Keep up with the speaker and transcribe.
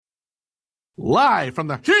Live from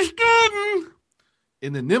the Tischgarten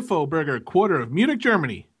in the Nymphoburger quarter of Munich,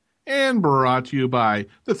 Germany, and brought to you by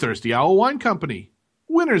the Thirsty Owl Wine Company,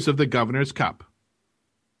 winners of the Governor's Cup.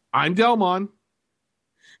 I'm Delmon.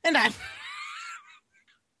 And I'm...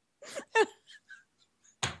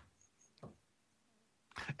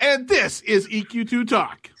 And this is EQ2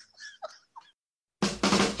 Talk.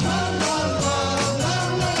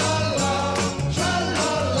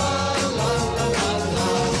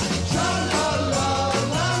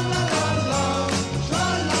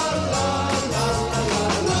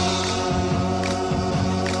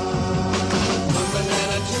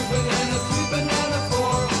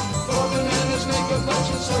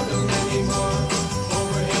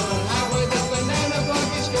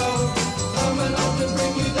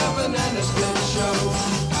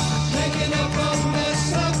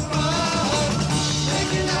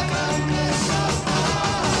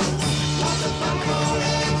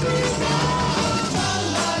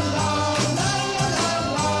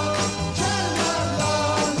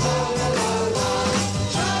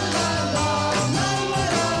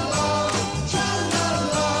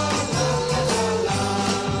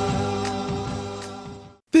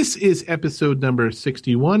 This is episode number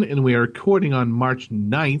 61, and we are recording on March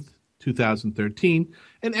 9th, 2013.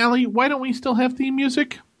 And Allie, why don't we still have theme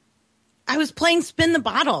music? I was playing Spin the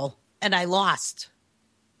Bottle, and I lost.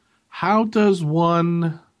 How does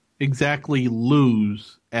one exactly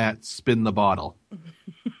lose at Spin the Bottle?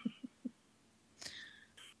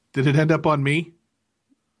 Did it end up on me?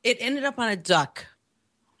 It ended up on a duck.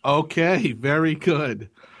 Okay, very good.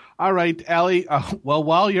 All right, Allie, well,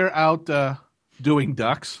 while you're out... doing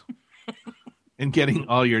ducks and getting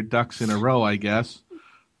all your ducks in a row, I guess.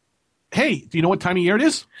 Hey, do you know what time of year it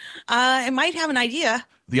is? I might have an idea.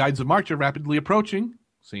 The Ides of March are rapidly approaching.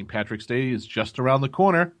 St. Patrick's Day is just around the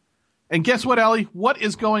corner. And guess what, Allie? What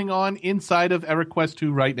is going on inside of EverQuest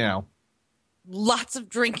 2 right now? Lots of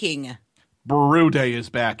drinking. Brew Day is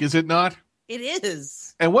back, is it not? It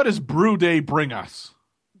is. And what does Brew Day bring us?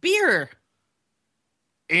 Beer.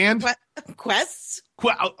 And? Quests?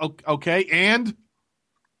 Okay, and?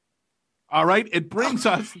 All right, it brings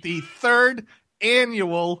us the third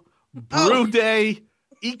annual Brew Day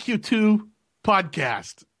EQ2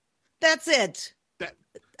 podcast. That's it.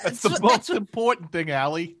 That's the most important thing,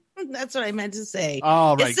 Allie. That's what I meant to say.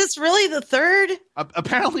 All right. Is this really the third?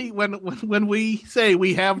 Apparently, when we say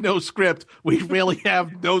we have no script, we really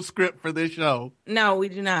have no script for this show. No, we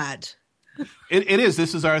do not. It is.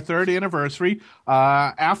 This is our third anniversary.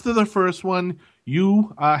 After the first one,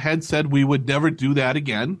 you had said we would never do that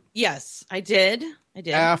again. Yes, I did.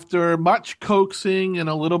 After much coaxing and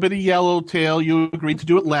a little bit of yellowtail, you agreed to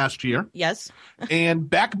do it last year. Yes. And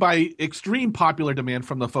backed by extreme popular demand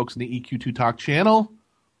from the folks in the EQ2 Talk channel,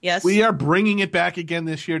 yes, we are bringing it back again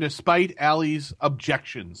this year despite Allie's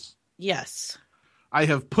objections. Yes. I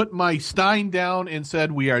have put my Stein down and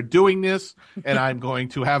said we are doing this, and I'm going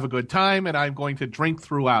to have a good time, and I'm going to drink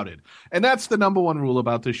throughout it. And that's the number one rule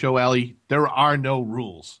about this show, Allie. There are no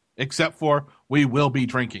rules, except for we will be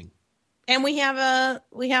drinking. And we have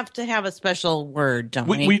to have a special word, don't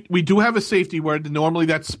we? We do have a safety word. Normally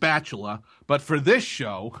that's spatula, but for this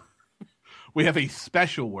show, we have a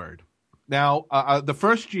special word. Now, the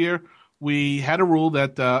first year, we had a rule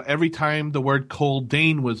that every time the word Cold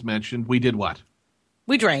Dane was mentioned, we did what?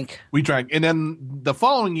 We drank. And then the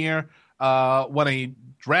following year, when a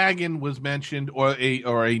dragon was mentioned or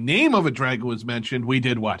a name of a dragon was mentioned, we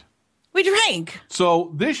did what? We drank.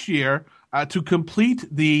 So this year, to complete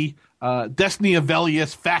the Destiny of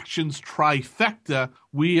Velius factions trifecta,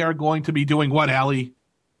 we are going to be doing what, Allie?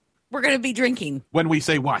 We're going to be drinking. When we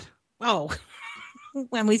say what? Oh,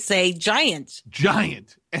 when we say giant.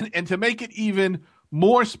 Giant. And to make it even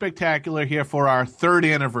more spectacular here for our third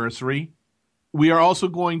anniversary, we are also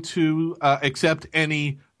going to accept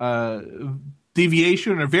any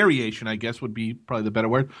deviation or variation, I guess would be probably the better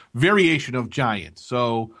word, variation of giant.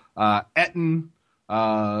 So Etten,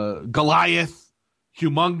 Goliath,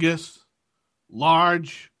 humongous,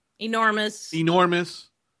 large, enormous,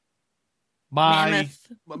 mammoth,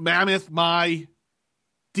 my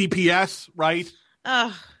DPS, right?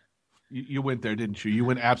 Ugh. You went there, didn't you? You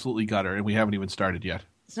went absolutely gutter, and we haven't even started yet.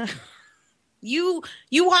 You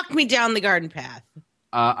walked me down the garden path.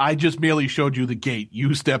 I just merely showed you the gate.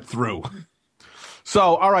 You stepped through. So,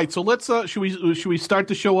 all right. So let's. Should we start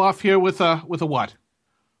the show off here with a what?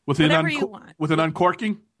 With whatever you want. With an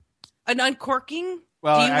uncorking. An uncorking?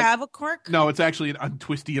 Well, do you have a cork? No, it's actually an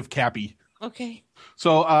untwisty of Cappy. Okay.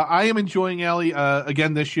 So I am enjoying, Allie,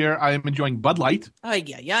 again this year. I am enjoying Bud Light. Oh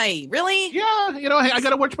yeah, really? Yeah, hey, I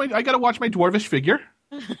gotta watch my dwarvish figure,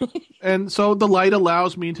 and so the light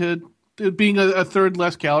allows me to it being a third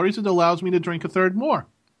less calories, it allows me to drink a third more.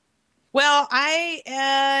 Well,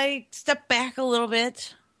 I stepped back a little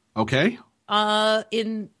bit. Okay.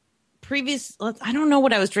 In previous, I don't know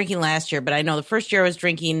what I was drinking last year, but I know the first year I was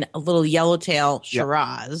drinking a little Yellowtail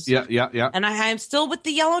Shiraz. Yeah. And I'm still with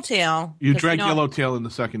the Yellowtail. You drank Yellowtail in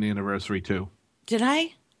the second anniversary too. Did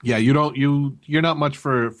I? Yeah, you're not much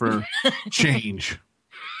for change.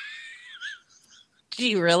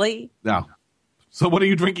 Gee, really? No. So what are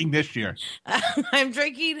you drinking this year? I'm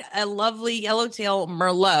drinking a lovely Yellowtail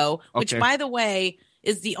Merlot, which, by the way,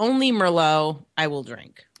 is the only Merlot I will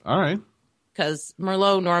drink. All right. Because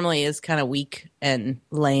Merlot normally is kind of weak and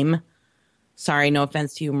lame. Sorry, no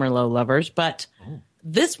offense to you Merlot lovers, but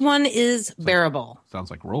this one is bearable. Sounds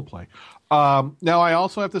like role play. Now, I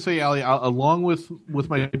also have to say, Allie, along with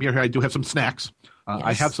my beer here, I do have some snacks. Yes.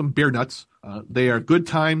 I have some beer nuts. They are good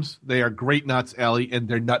times. They are great nuts, Allie, and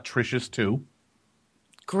they're nutritious too.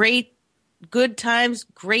 Good times,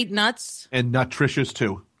 great nuts. And nutritious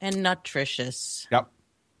too. And nutritious. Yep.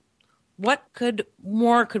 What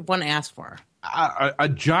more could one ask for? A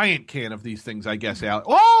giant can of these things, I guess, Allie.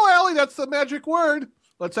 Oh, Allie, that's the magic word.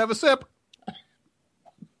 Let's have a sip.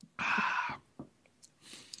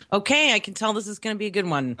 Okay, I can tell this is going to be a good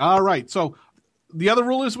one. All right. So the other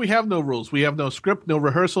rule is we have no rules. We have no script, no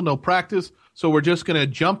rehearsal, no practice. So we're just going to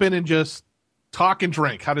jump in and just talk and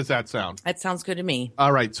drink. How does that sound? That sounds good to me.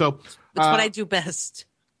 All right. So that's what I do best.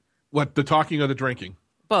 What, the talking or the drinking?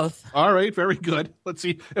 Both. All right. Very good. Let's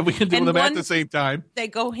see if we can do them at the same time. They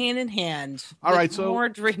go hand in hand. All right. So more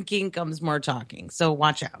drinking comes more talking. So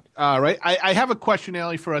watch out. All right. I have a question,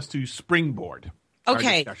 Allie, for us to springboard.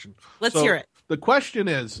 Okay. Let's hear it. The question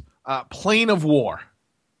is plane of war.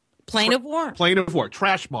 Plane of war? Plane of war.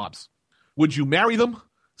 Trash mobs. Would you marry them,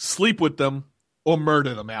 sleep with them, or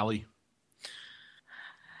murder them, Allie?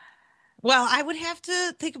 Well, I would have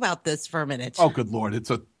to think about this for a minute. Oh, good Lord. It's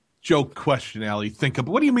a joke question, Allie.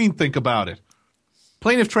 What do you mean think about it?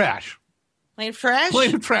 Plane of trash. Plane of trash?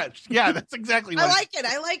 Plane of trash. Yeah, that's exactly what I like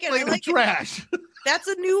it. Plane of trash. That's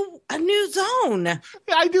a new zone.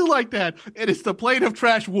 Yeah, I do like that. It is the plane of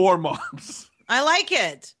trash war mobs. I like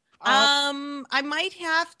it. I might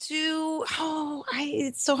have to.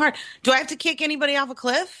 It's so hard. Do I have to kick anybody off a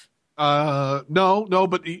cliff? No,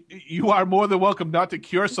 but you are more than welcome not to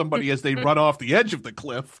cure somebody as they run off the edge of the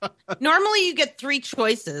cliff. Normally you get 3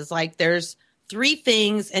 choices. Like there's 3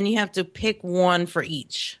 things and you have to pick one for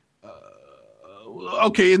each.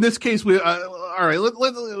 Okay, in this case, all right,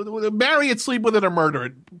 let marry it, sleep with it, or murder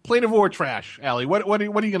it. Plane of war trash, Allie. What are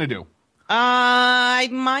you going to do? I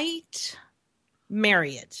might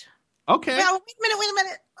marry it. Okay. Well, wait a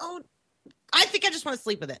minute. Oh, I think I just want to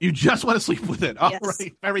sleep with it. You just want to sleep with it. All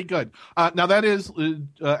right. Very good. Now, that is,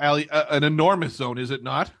 Allie, an enormous zone, is it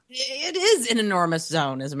not? It is an enormous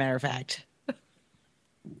zone, as a matter of fact.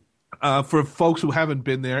 For folks who haven't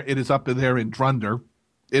been there, it is up there in Drunder.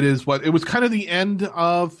 It was kind of the end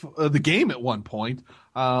of the game at one point.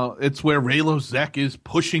 It's where Raylo Zek is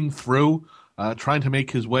pushing through, trying to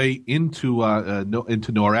make his way into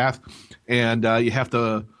Norath. And you have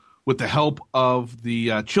to, with the help of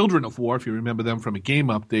the Children of War, if you remember them from a game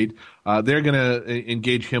update, they're going to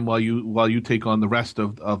engage him while you take on the rest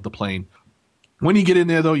of the plane. When you get in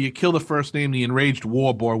there, though, you kill the first name, the Enraged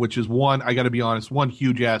War Boar, which is I got to be honest, one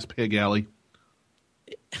huge-ass pig, Allie.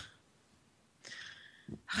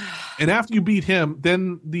 And after you beat him,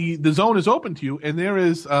 then the zone is open to you, and there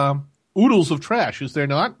is oodles of trash, is there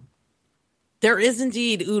not? There is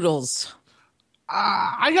indeed oodles.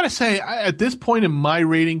 I got to say, at this point in my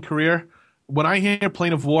raiding career, when I hear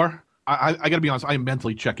Plane of War, I got to be honest, I am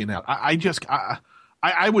mentally checking out.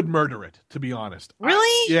 I would murder it, to be honest.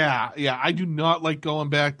 Really? Yeah. I do not like going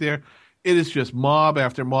back there. It is just mob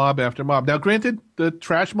after mob after mob. Now, granted, the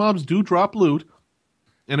trash mobs do drop loot,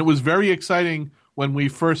 and it was very exciting when we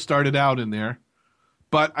first started out in there.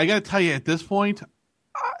 But I got to tell you, at this point,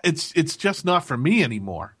 it's just not for me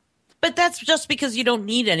anymore. But that's just because you don't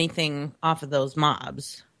need anything off of those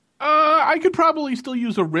mobs. I could probably still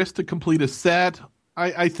use a wrist to complete a set.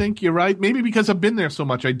 I think you're right. Maybe because I've been there so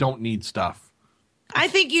much, I don't need stuff. I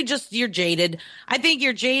think you're jaded. I think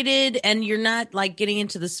you're jaded, and you're not like getting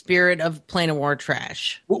into the spirit of Plane of War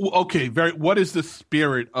trash. Okay, what is the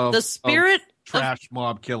spirit of trash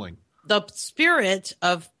mob killing? The spirit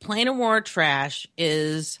of Plane of War trash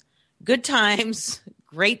is good times,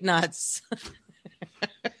 great nuts.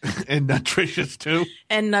 And nutritious too.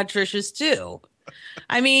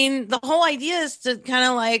 I mean, the whole idea is to kind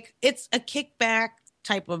of like, it's a kickback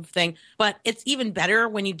type of thing, but it's even better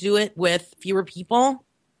when you do it with fewer people.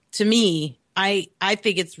 To me, I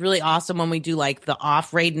think it's really awesome when we do like the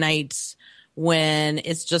off raid nights when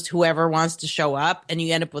it's just whoever wants to show up and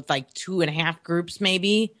you end up with like 2.5 groups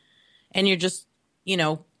maybe, and you're just,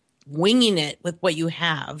 winging it with what you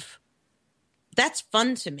have. That's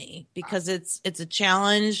fun to me because it's a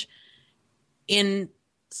challenge in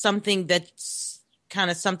something that's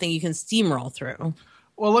kind of something you can steamroll through.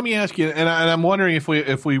 Well, let me ask you, and I'm wondering if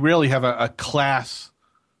we really have a class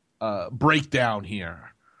breakdown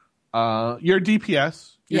here. You're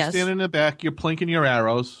DPS. You're standing in the back. You're plinking your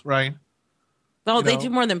arrows, right? Well, they do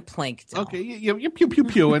more than plink. Still. Okay, you're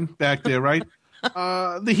pew-pewing back there, right?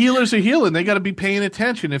 The healers are healing. They got to be paying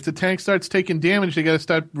attention. If the tank starts taking damage, they got to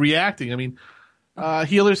start reacting. I mean,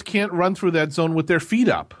 healers can't run through that zone with their feet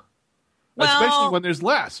up, especially when there's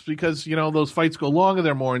less, because those fights go longer.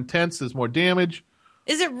 They're more intense. There's more damage.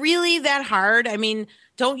 Is it really that hard? I mean,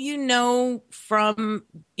 don't you know from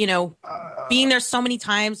being there so many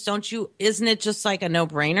times? Don't you? Isn't it just like a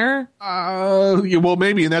no-brainer? Yeah, well,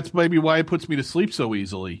 maybe, and that's maybe why it puts me to sleep so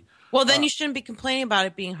easily. Well, then you shouldn't be complaining about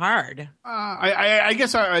it being hard. I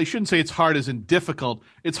guess I shouldn't say it's hard as in difficult.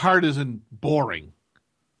 It's hard as in boring.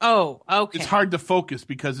 Oh, okay. It's hard to focus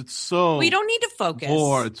because it's so... Well, you don't need to focus.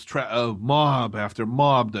 It's mob after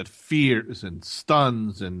mob that fears and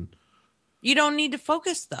stuns and... You don't need to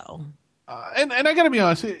focus, though. And I got to be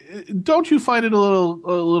honest, don't you find it a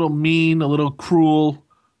little mean, a little cruel?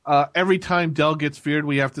 Every time Del gets feared,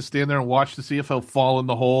 we have to stand there and watch to see if he'll fall in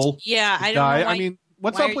the hole. Yeah, I don't know. I mean...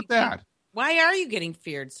 What's up with that? Why are you getting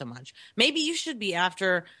feared so much? Maybe you should be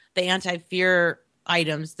after the anti-fear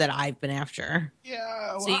items that I've been after.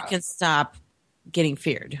 Yeah. So you can stop getting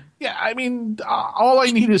feared. Yeah, I mean, all I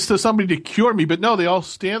need is somebody to cure me, but no, they all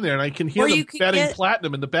stand there, and I can hear them betting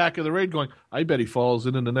platinum in the back of the raid going, I bet he falls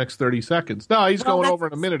in the next 30 seconds. No, he's going over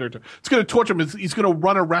in a minute or two. It's going to torture him. He's going to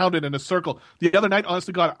run around it in a circle. The other night, honest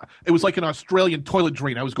to God, it was like an Australian toilet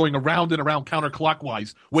drain. I was going around and around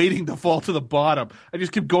counterclockwise, waiting to fall to the bottom. I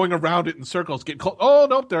just kept going around it in circles, getting close. Oh,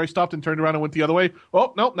 nope, there I stopped and turned around and went the other way.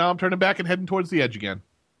 Oh, nope, now I'm turning back and heading towards the edge again.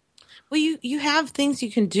 Well, you have things you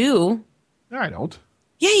can do. No, I don't.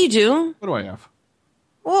 Yeah, you do. What do I have?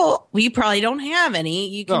 Well, you probably don't have any.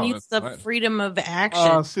 You can use the freedom of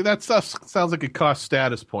action. See, that stuff sounds like it costs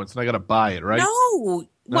status points, and I got to buy it, right? No.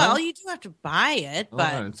 Well, you do have to buy it,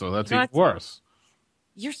 but right, so that's even worse.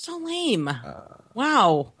 You're so lame.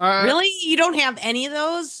 Wow. Really? You don't have any of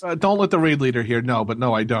those? Don't let the raid leader hear. No,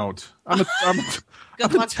 I don't. I'm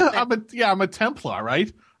a Templar,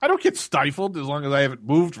 right? I don't get stifled as long as I haven't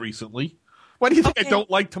moved recently. Why do you think I don't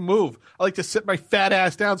like to move? I like to sit my fat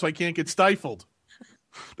ass down so I can't get stifled.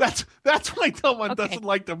 That's why no one doesn't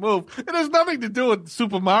like to move. It has nothing to do with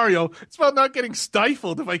Super Mario. It's about not getting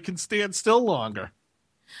stifled if I can stand still longer.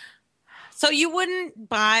 So you wouldn't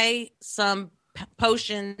buy some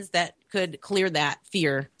potions that could clear that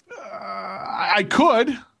fear? I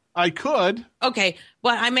could. Okay,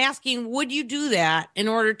 but I'm asking, would you do that in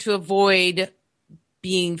order to avoid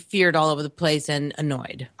being feared all over the place and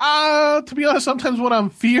annoyed? To be honest, sometimes when I'm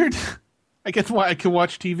feared, I can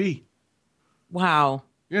watch TV. Wow.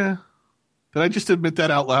 Yeah. Did I just admit that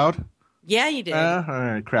out loud? Yeah, you did. All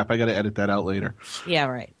right, crap. I got to edit that out later. Yeah,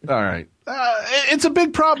 right. All right. It's a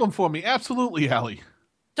big problem for me. Absolutely, Allie.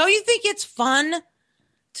 Don't you think it's fun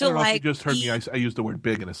to you just heard me. I used the word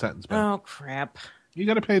big in a sentence. But oh, crap. You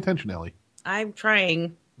got to pay attention, Ellie. I'm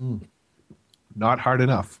trying. Not hard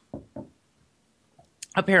enough.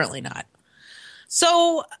 Apparently not.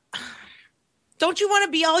 So, don't you want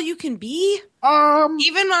to be all you can be?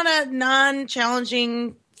 Even on a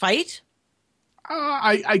non-challenging fight?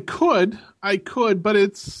 I could, but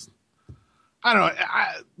it's... I don't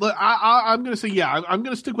know. I'm going to say, yeah, I'm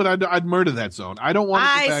going to stick with I'd murder that zone. I don't want to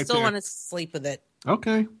go back I still want to sleep with it.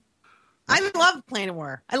 Okay. I love Planet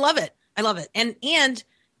War. I love it. And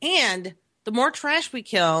the more trash we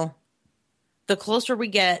kill, the closer we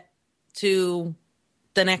get to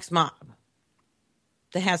the next mob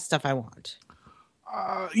that has stuff I want.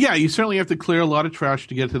 Yeah, you certainly have to clear a lot of trash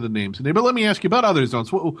to get to the names in there. But let me ask you about other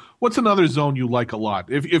zones. What's another zone you like a lot?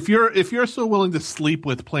 If you're so willing to sleep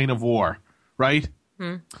with Plane of War, right?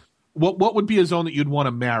 What would be a zone that you'd want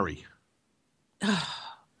to marry?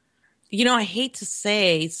 I hate to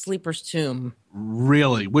say Sleeper's Tomb.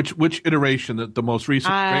 Really? Which iteration? The most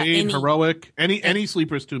recent? Raid, Heroic? Any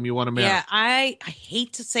Sleeper's Tomb you want to marry? Yeah, I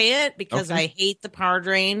hate to say it because I hate the power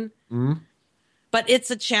drain. Mm-hmm. But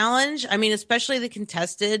it's a challenge. I mean, especially the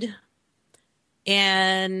contested.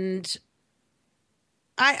 And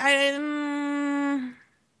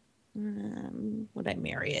would I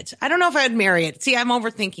marry it? I don't know if I'd marry it. See, I'm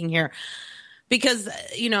overthinking here because,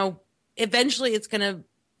 eventually it's going to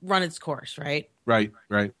run its course, right? Right.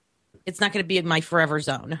 It's not going to be in my forever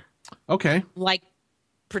zone. Okay. Like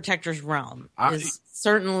Protector's Realm is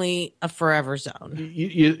certainly a forever zone.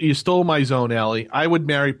 You stole my zone, Allie. I would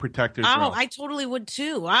marry Protector's Realm. Oh, I totally would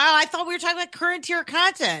too. I thought we were talking about current tier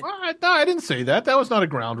content. No, I didn't say that. That was not a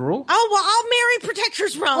ground rule. Oh, well, I'll marry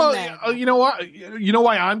Protector's Realm then. You know what? You know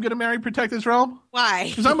why I'm going to marry Protector's Realm? Why?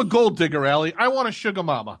 Because I'm a gold digger, Allie. I want a sugar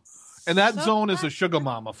mama. And that zone is a sugar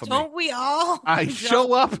mama for me. Don't we all? I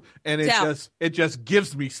show up and it just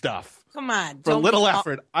gives me stuff. Come on. For little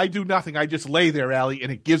effort. I do nothing. I just lay there, Allie,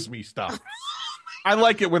 and it gives me stuff. I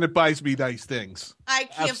like it when it buys me nice things. I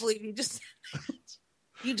can't believe you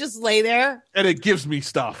just lay there. And it gives me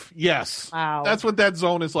stuff. Yes. Wow. That's what that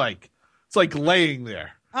zone is like. It's like laying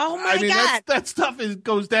there. Oh my God. That stuff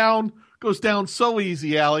goes down so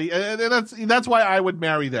easy, Allie. And that's why I would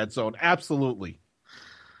marry that zone. Absolutely.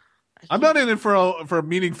 I'm not in it for a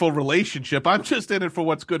meaningful relationship. I'm just in it for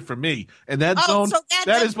what's good for me. And that zone,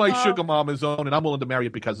 that is my sugar mama zone, and I'm willing to marry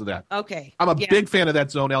it because of that. Okay. I'm a big fan of that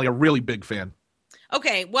zone, Allie. A really big fan.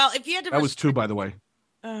 Okay. Well, if you had to... That was 2, by the way.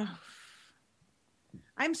 I'm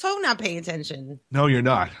so not paying attention. No, you're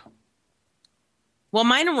not. Well,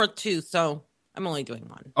 mine were 2, so I'm only doing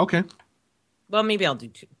 1. Okay. Well, maybe I'll do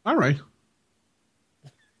 2. All right.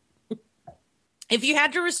 If you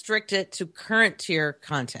had to restrict it to current tier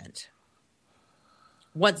content,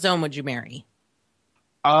 what zone would you marry?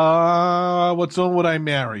 What zone would I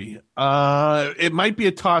marry? It might be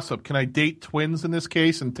a toss-up. Can I date twins in this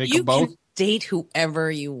case and take them both? You can date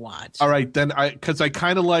whoever you want. All right, then because I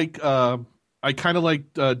kind of like the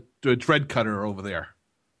Dread Cutter over there,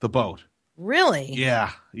 the boat. Really?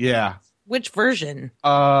 Yeah. Which version?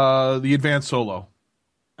 The advanced solo.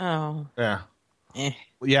 Oh. Yeah.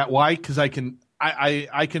 Yeah. Why? Because I can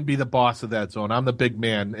be the boss of that zone. I'm the big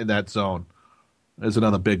man in that zone. There's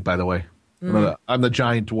another big, by the way. I'm the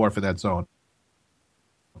giant dwarf in that zone.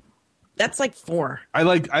 That's like 4. I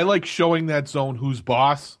like showing that zone who's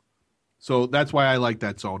boss. So that's why I like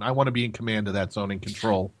that zone. I want to be in command of that zone and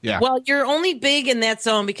control. Yeah. Well, you're only big in that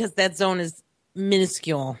zone because that zone is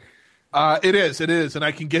minuscule. It is, and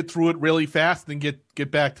I can get through it really fast and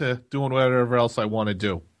get back to doing whatever else I want to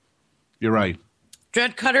do. You're right.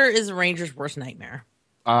 Dread Cutter is a ranger's worst nightmare.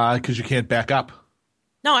 Because you can't back up.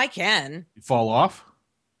 No, I can. You fall off?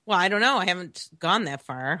 Well, I don't know. I haven't gone that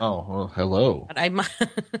far. Oh, well, hello. But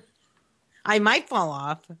I might fall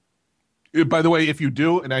off. By the way, if you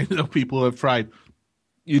do, and I know people who have tried,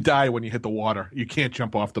 you die when you hit the water. You can't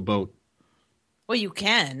jump off the boat. Well, you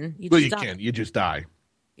can. You can. You just die.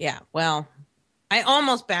 Yeah, well, I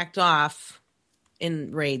almost backed off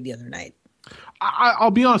in Raid the other night.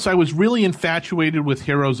 I'll be honest. I was really infatuated with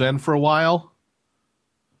Hero's End for a while.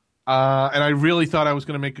 And I really thought I was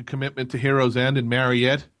going to make a commitment to Hero's End and marry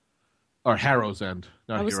it. Or Harrow's End.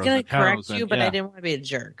 I was going to correct you, but I didn't want to be a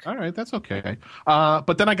jerk. All right, that's okay.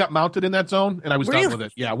 But then I got mounted in that zone, and I was done with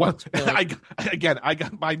it. Yeah, well, I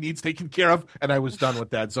got my needs taken care of, and I was done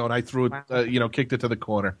with that zone. I threw it, kicked it to the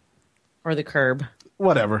corner. Or the curb.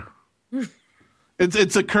 Whatever.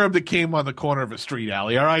 It's a curb that came on the corner of a street,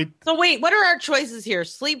 Allie, all right? So wait, what are our choices here?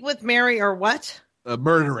 Sleep with Mary or what?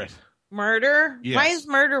 Murder it. Murder? Yes. Why is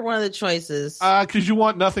murder one of the choices? Because you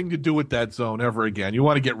want nothing to do with that zone ever again. You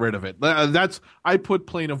want to get rid of it. I put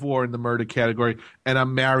Plane of War in the murder category, and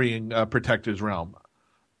I'm marrying Protector's Realm.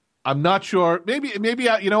 I'm not sure. Maybe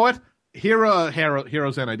you know what?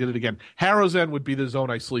 Hero's End. I did it again. Harrow's End would be the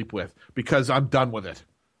zone I sleep with because I'm done with it.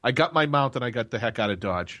 I got my mount and I got the heck out of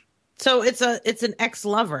Dodge. So it's an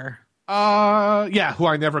ex-lover. Yeah, who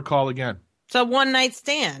I never call again. So one night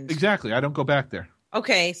stand. Exactly. I don't go back there.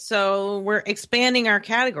 Okay, so we're expanding our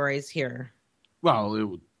categories here.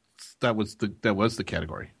 Well, that was the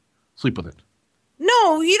category. Sleep with it.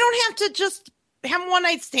 No, you don't have to just have one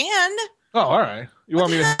night stand. Oh, all right. You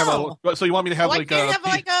want me to have you want me to have like a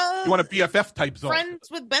you want a BFF type zone? Friends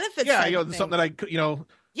with benefits. Yeah, something that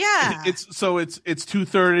Yeah. It's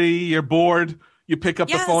 2:30. You're bored. You pick up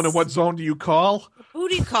the phone, and what zone do you call?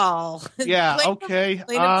 Booty call. Yeah. Okay.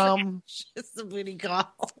 Plane of trash is the booty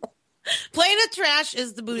call. Plane of trash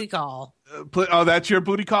is the booty call. That's your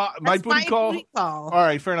booty call. My booty call. All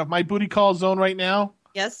right, fair enough. My booty call zone right now.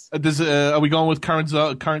 Yes. Are we going with current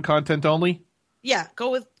content only? Yeah, go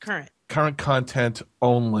with current. Current content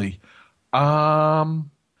only. Wormbone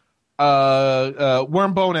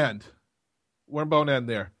End. Wormbone End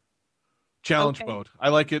there. Challenge mode. I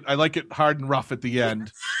like it. I like it hard and rough at the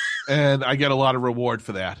end, and I get a lot of reward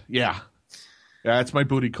for that. Yeah, that's my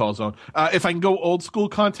booty call zone. If I can go old school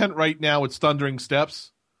content right now, it's Thundering Steps.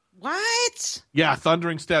 What? Yeah,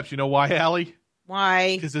 Thundering Steps. You know why, Allie?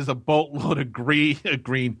 Why? Because there's a boatload of gray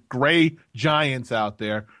giants out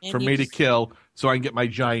there for me to kill, so I can get my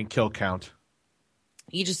giant kill count.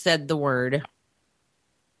 You just said the word.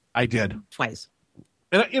 I did. Twice.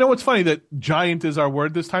 And you know what's funny? That giant is our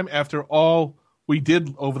word this time after all we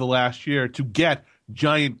did over the last year to get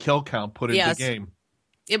giant kill count put into the game.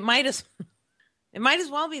 It might as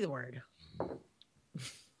well be the word.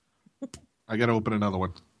 I got to open another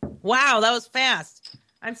one. Wow, that was fast.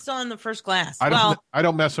 I'm still in the first glass. I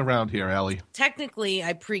don't mess around here, Allie. Technically,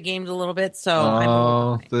 I pre-gamed a little bit,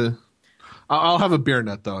 so I'll have a beer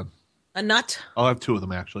nut, though. A nut? I'll have 2 of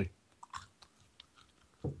them, actually.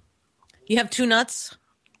 You have 2 nuts?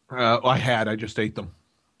 I just ate them.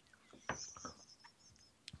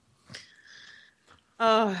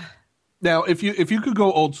 Now, if you could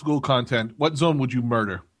go old school content, what zone would you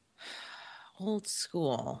murder? Old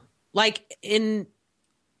school. Like in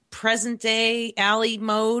present day alley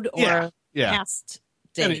mode or past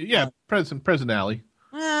day? Present alley.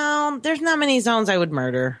 Well, there's not many zones I would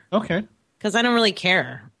murder. Okay. Because I don't really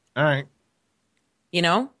care. All right. You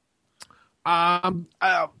know?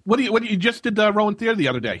 What do you just did Rowan Theater the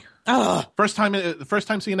other day? Oh, first time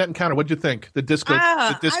seeing that encounter. What'd you think? The disco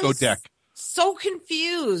deck. So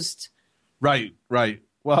confused. Right.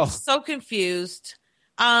 Well, so confused.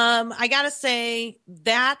 I gotta say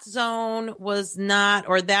that zone was not,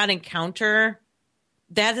 or that encounter,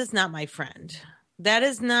 that is not my friend. That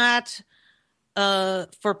is not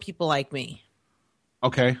for people like me.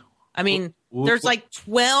 Okay. I mean, there's like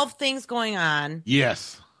 12 things going on.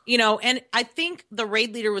 Yes. You know, and I think the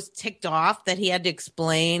raid leader was ticked off that he had to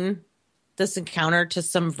explain this encounter to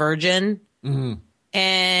some virgin. Mm-hmm.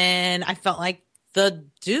 And I felt like the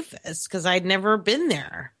doofus because I'd never been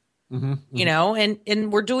there. Mm-hmm. You know,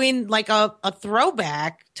 and we're doing like a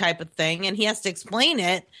throwback type of thing, and he has to explain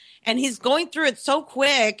it, and he's going through it so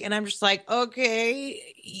quick, and I'm just like, okay,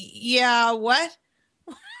 yeah, what?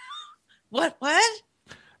 what?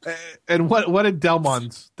 And what did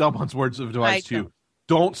Delmon's words of advice to you?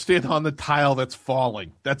 Don't stand on the tile that's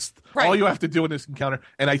falling. That's all you have to do in this encounter.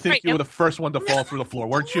 And I think you were the first one to fall through the floor,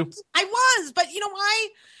 weren't you? I was, but you know why?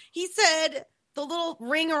 He said the little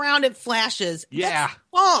ring around it flashes. Yeah, that's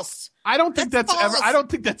false. I don't think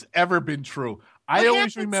that's ever been true. I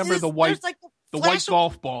always remember the white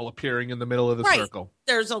golf ball appearing in the middle of the circle.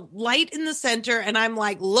 There's a light in the center, and I'm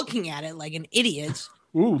like looking at it like an idiot.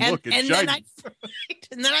 Ooh, look, it's shiny.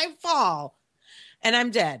 And then I fall, and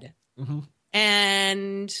I'm dead. Mm-hmm.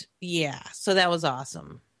 And yeah, so that was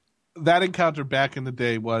awesome. That encounter back in the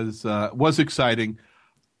day was exciting.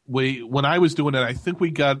 When I was doing it, I think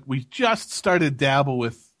we just started dabble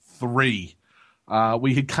with 3.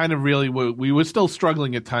 We had kind of we were still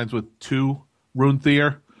struggling at times with 2 Rune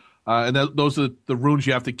Theer. And those are the runes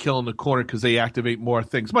you have to kill in the corner because they activate more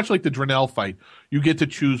things. Much like the Drenell fight, you get to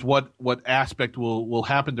choose what aspect will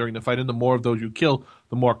happen during the fight, and the more of those you kill,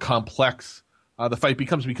 the more complex the fight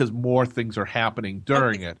becomes because more things are happening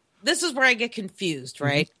during it. This is where I get confused,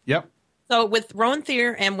 right? Mm-hmm. Yep. So with Rowan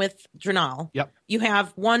Theer and with Drenell, you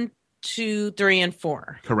have 1, 2, 3, and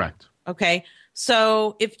 4. Correct. Okay.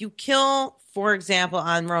 So if you kill, for example,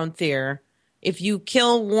 on Rowan Theer, if you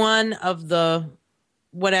kill one of the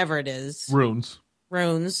whatever it is. Runes.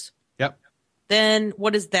 Yep. Then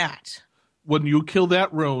what is that? When you kill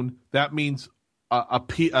that rune, that means a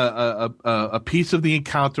piece of the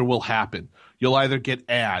encounter will happen. You'll either get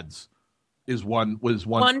ads. One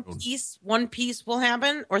piece will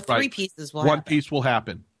happen, or 3 pieces will happen. One piece will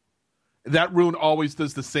happen. That rune always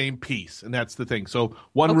does the same piece, and that's the thing. So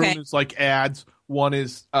one rune is like ads. One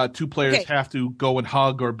is 2 players have to go and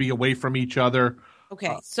hug or be away from each other.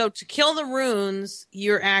 Okay, so to kill the runes,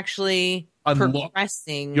 you're actually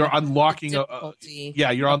progressing. You're unlocking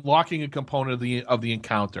you're unlocking a component of the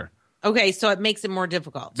encounter. Okay, so it makes it more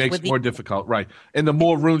difficult. Difficult, right? And the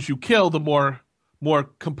more runes you kill, the more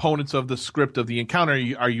components of the script of the encounter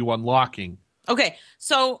are you unlocking. Okay,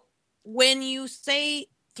 so when you say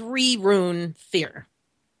 3 Rune Theer,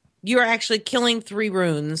 you're actually killing 3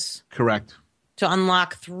 runes. Correct. To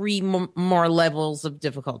unlock 3 more levels of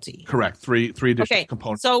difficulty. Correct. 3 additional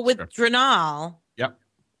components. So with Drenell,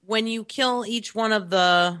 when you kill each one of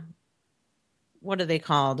the, what are they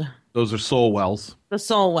called? Those are soul wells. The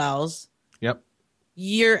soul wells. Yep.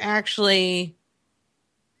 You're actually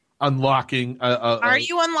unlocking. Are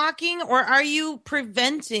you unlocking, or are you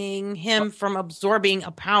preventing him from absorbing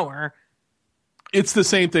a power? It's the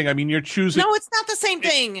same thing. I mean, you're choosing. No, it's not the same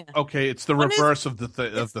thing. Okay, it's the reverse of the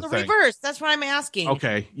thing. It's the reverse. That's what I'm asking.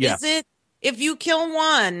 Okay, yeah. Is it if you kill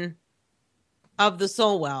one of the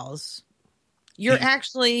soul wells, you're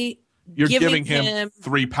giving him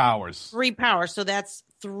 3 powers. 3 powers. So that's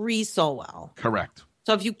 3 soul well. Correct.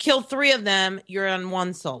 So if you kill 3 of them, you're on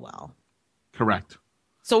 1 soul well. Correct.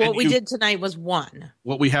 So what we did tonight was 1.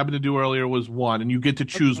 What we happened to do earlier was 1, and you get to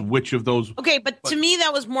choose which of those. Okay, but to me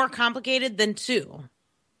that was more complicated than 2.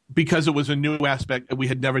 Because it was a new aspect, and we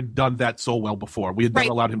had never done that so well before. We had never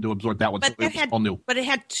allowed him to absorb that one, but so it was all new. But it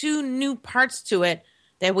had 2 new parts to it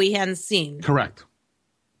that we hadn't seen. Correct.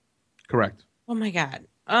 Oh my God.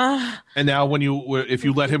 And now if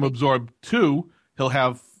you let him absorb 2, he'll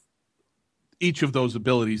have each of those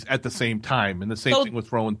abilities at the same time, and the same thing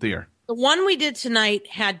with Rowan Thayer. The one we did tonight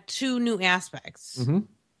had 2 new aspects. Mm-hmm.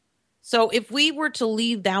 So if we were to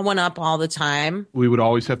leave that one up all the time, we would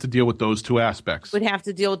always have to deal with those 2 aspects. We'd have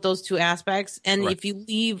to deal with those 2 aspects. And if you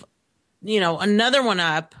leave, another one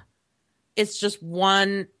up, it's just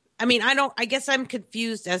one. I mean, I guess I'm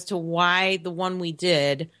confused as to why the one we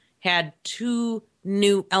did had 2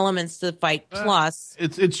 new elements to the fight plus.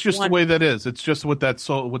 It's just the way that is. It's just what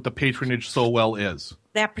the patronage so well is.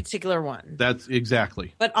 That particular one. That's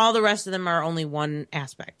exactly. But all the rest of them are only one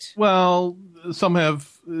aspect. Well, some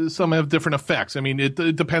have different effects. I mean, it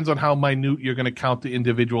depends on how minute you're going to count the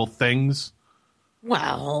individual things.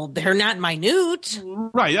 Well, they're not minute.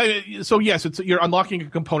 Right. So yes, you're unlocking a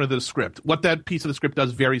component of the script. What that piece of the script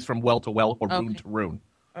does varies from well to well or rune to rune.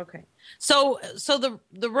 Okay. So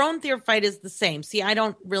the Rowan Thayer fight is the same. See, I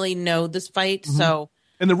don't really know this fight, so.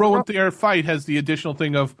 And the Rowan Thayer fight has the additional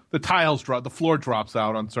thing of the the floor drops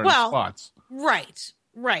out on certain spots. Right.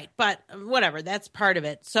 But whatever, that's part of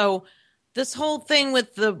it. So this whole thing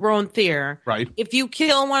with the Rowan Thayer, right? If you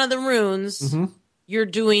kill one of the runes, you're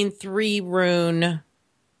doing 3 rune.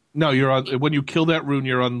 No, when you kill that rune,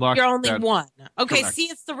 you're unlocking. You're only 1. Okay, Correct. see,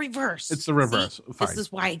 it's the reverse. It's the reverse. See, this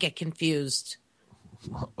is why I get confused.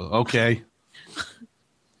 Okay.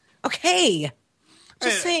 Okay.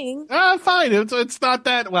 Just saying. Fine. It's not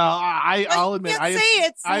that. Well, I'll admit. I've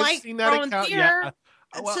like seen that account. Yeah.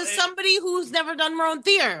 To somebody who's never done Rowan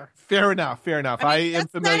Thayer. Fair enough. I am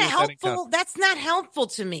familiar with that account. That's not helpful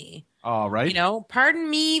to me. All right. Pardon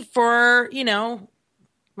me for,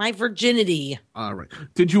 my virginity. All right.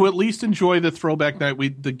 Did you at least enjoy the throwback night?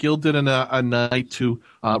 The guild did a night to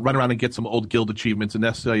run around and get some old guild achievements and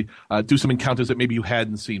necessarily do some encounters that maybe you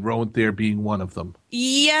hadn't seen, Rowan Thayer being one of them.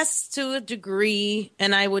 Yes, to a degree,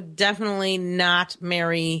 and I would definitely not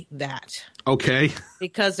marry that. Okay.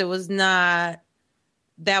 Because that was not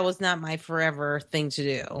my forever thing to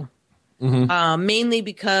do. Mm-hmm. Mainly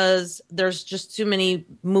because there's just too many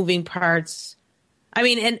moving parts. I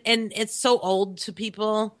mean, and it's so old to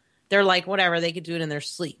people. They're like, whatever, they could do it in their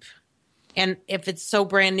sleep. And if it's so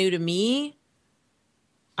brand new to me,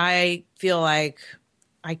 I feel like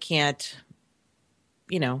I can't,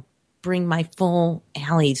 bring my full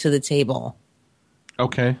alley to the table.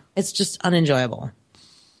 Okay. It's just unenjoyable.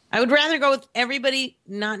 I would rather go with everybody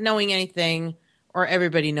not knowing anything or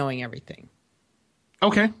everybody knowing everything.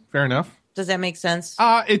 Okay, fair enough. Does that make sense?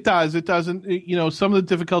 It does. It doesn't. Some of the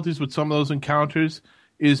difficulties with some of those encounters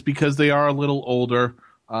is because they are a little older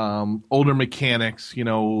mechanics. What's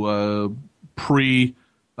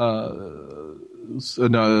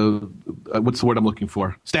the word I'm looking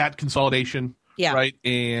for? Stat consolidation. Yeah. Right.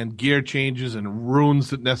 And gear changes and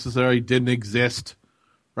runes that necessarily didn't exist.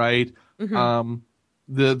 Right. Mm-hmm.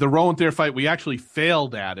 The Rowan Thayer fight, we actually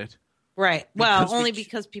failed at it. Right. Well, only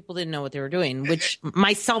because people didn't know what they were doing, which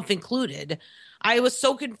myself included. I was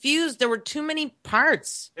so confused. There were too many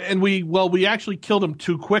parts. And we actually killed him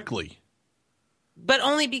too quickly. But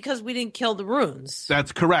only because we didn't kill the runes.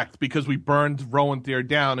 That's correct, because we burned Rowan Thayer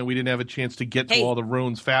down and we didn't have a chance to get to all the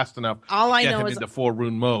runes fast enough to get him into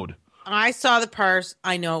 4-rune mode. I saw the parse.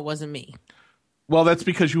 I know it wasn't me. Well, that's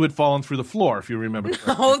because you had fallen through the floor, if you remember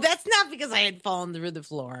correctly. No, that's not because I had fallen through the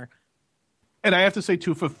floor. And I have to say,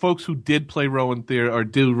 too, for folks who did play Rowan Thayer or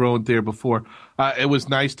did Rowan Thayer before, it was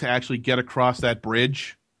nice to actually get across that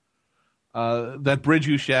bridge. That bridge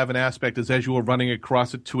used to have an aspect as you were running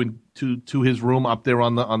across it to his room up there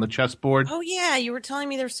on the chessboard. Oh, yeah. You were telling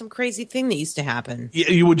me there was some crazy thing that used to happen.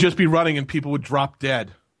 You would just be running and people would drop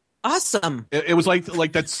dead. Awesome. It was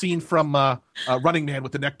like that scene from Running Man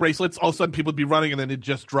with the neck bracelets. All of a sudden, people would be running and then it'd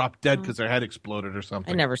just drop dead because their head exploded or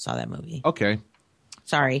something. I never saw that movie. Okay.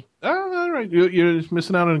 Sorry. All right. You're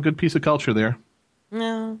missing out on a good piece of culture there.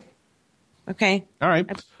 No. Okay. All right.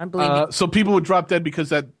 I believe it. So people would drop dead because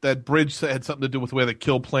that bridge had something to do with where the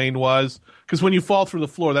kill plane was. Because when you fall through the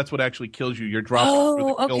floor, that's what actually kills you. You're dropped through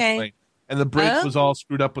the kill plane. And the bridge was all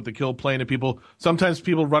screwed up with the kill plane. And sometimes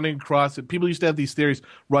people running across it, people used to have these theories,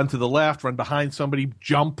 run to the left, run behind somebody,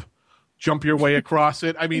 jump your way across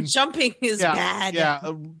it. I mean, jumping is bad.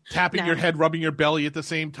 Yeah, tapping your head, rubbing your belly at the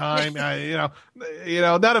same time.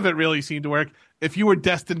 None of it really seemed to work. If you were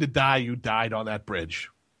destined to die, you died on that bridge.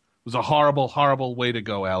 It was a horrible, horrible way to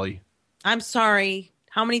go, Allie. I'm sorry.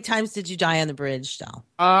 How many times did you die on the bridge, Del?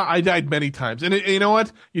 I died many times. And you know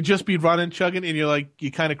what? You just be running, chugging, and you're like,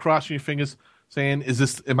 you kind of crossing your fingers saying,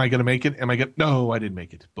 am I going to make it? No, I didn't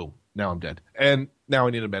make it. Boom. Now I'm dead. And now I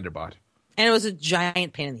need a mender bot. And it was a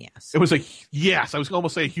giant pain in the ass. It was I was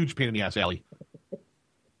almost say a huge pain in the ass, Allie.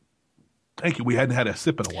 Thank you. We hadn't had a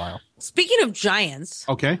sip in a while. Speaking of giants.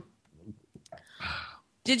 Okay.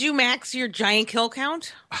 Did you max your giant kill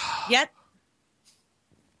count yet?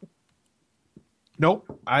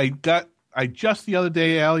 Nope. I just the other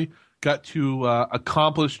day, Allie, got to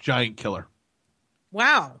accomplish giant killer.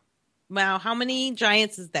 Wow. How many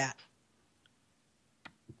giants is that?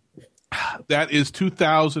 That is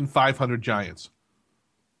 2,500 giants.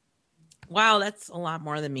 Wow, that's a lot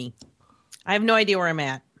more than me. I have no idea where I'm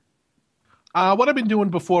at. What I've been doing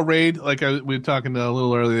before raid, like we were talking a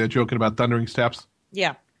little earlier, joking about Thundering Steps.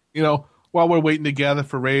 Yeah. While we're waiting to gather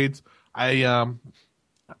for raids, I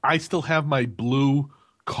still have my blue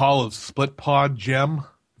Call of Split Pod gem,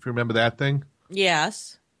 if you remember that thing.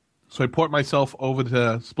 Yes. So I port myself over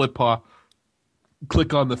to Split Paw,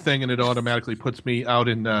 click on the thing, and it automatically puts me out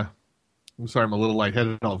in. I'm sorry, I'm a little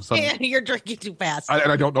lightheaded all of a sudden. Yeah, you're drinking too fast.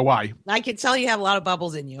 And I don't know why. I can tell you have a lot of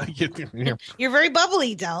bubbles in you. Yeah. You're very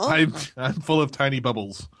bubbly, Del. I'm full of tiny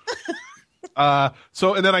bubbles. And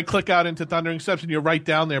then I click out into Thundering Steps, and you're right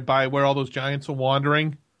down there by where all those giants are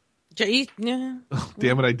wandering. Yeah. Oh,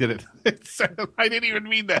 damn it, I did it. I didn't even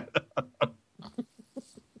mean that.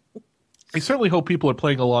 I certainly hope people are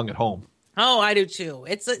playing along at home. Oh, I do too.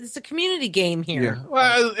 It's a community game here. Yeah.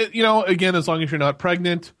 Well, again, as long as you're not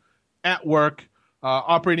pregnant, at work,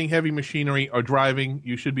 operating heavy machinery, or driving,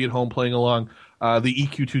 you should be at home playing along. The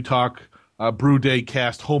EQ2 Talk Brew Day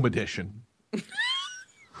Cast Home Edition.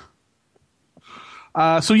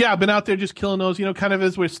 I've been out there just killing those. Kind of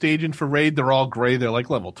as we're staging for raid, they're all gray. They're like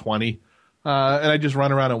level 20, and I just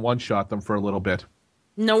run around and one shot them for a little bit.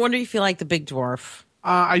 No wonder you feel like the big dwarf.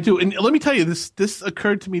 I do, and let me tell you, this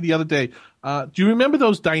occurred to me the other day. Do you remember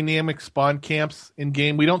those dynamic spawn camps in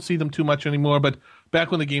game? We don't see them too much anymore, but back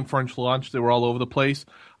when the game first launched, they were all over the place,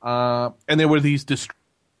 and there were these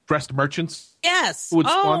distressed merchants. Yes. Who would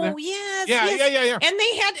spawn there. Yes. Yeah. And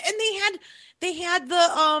they had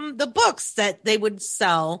the books that they would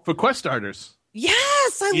sell For quest starters.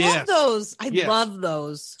 Yes, I love those. I love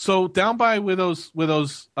those. So down by where those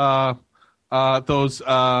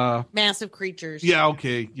massive creatures. Yeah,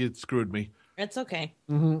 okay, you screwed me. It's okay.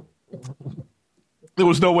 Mm-hmm. There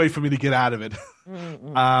was no way for me to get out of it.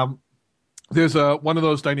 There's one of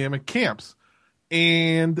those dynamic camps,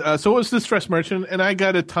 and so it was this stress merchant, and I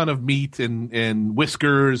got a ton of meat and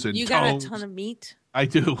whiskers and. You got a ton of meat. I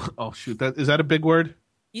do. Oh shoot! Is that a big word?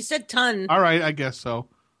 You said ton. All right, I guess so.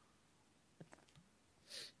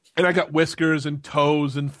 And I got whiskers and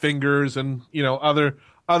toes and fingers and other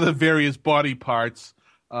various body parts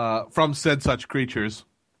from said such creatures.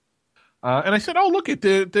 And I said, "Oh, look!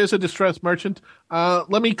 There's a distressed merchant.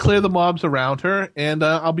 Let me clear the mobs around her, and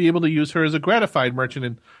I'll be able to use her as a gratified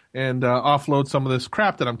merchant and offload some of this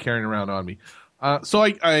crap that I'm carrying around on me." So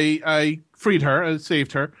I freed her, I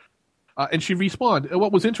saved her, and she respawned. And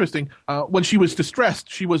what was interesting, when she was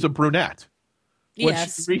distressed, she was a brunette. When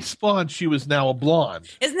she respawned, she was now a blonde.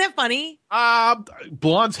 Isn't that funny?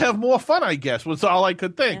 Blondes have more fun, I guess, was all I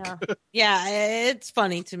could think. Yeah, it's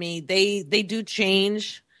funny to me. They do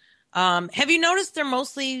change. Have you noticed they're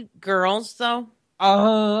mostly girls, though?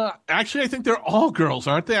 Actually, I think they're all girls,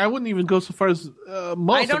 aren't they? I wouldn't even go so far as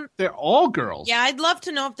most. They're all girls. Yeah, I'd love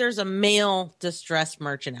to know if there's a male distress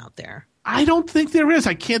merchant out there. I don't think there is.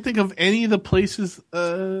 I can't think of any of the places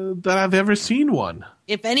that I've ever seen one.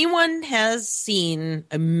 If anyone has seen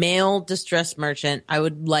a male distress merchant, I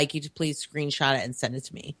would like you to please screenshot it and send it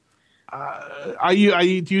to me. Do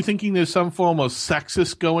you thinking there's some form of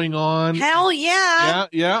sexist going on? Hell yeah.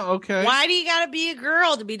 Yeah, okay. Why do you got to be a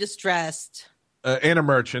girl to be distressed? And a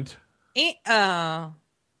merchant. Well,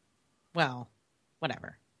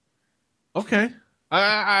 whatever. Okay.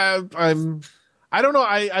 I don't know.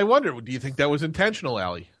 I wonder. Do you think that was intentional,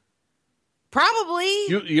 Allie? Probably.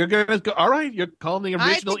 You're gonna go. All right. You're calling the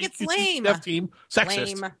original EQ2 team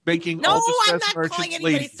sexist, lame. making no, all I'm distressed not calling merchants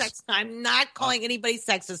anybody ladies. sexist. I'm not calling anybody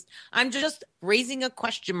sexist. I'm just raising a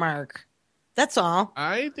question mark. That's all.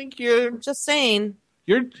 I think you're I'm just saying.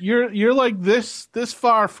 You're like this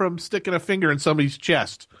far from sticking a finger in somebody's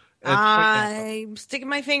chest. I'm sticking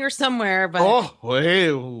my finger somewhere, but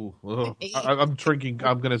I'm drinking.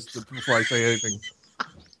 I'm gonna before I say anything.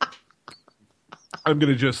 I'm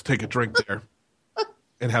gonna just take a drink there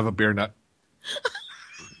and have a beer nut.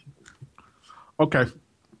 Okay.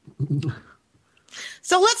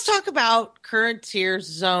 So let's talk about current tier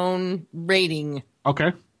zone rating.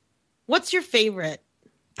 Okay. What's your favorite?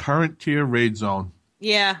 Current tier raid zone.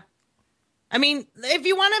 Yeah. I mean, if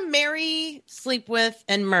you want to marry, sleep with,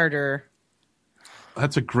 and murder,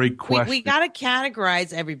 That's a great question. we got to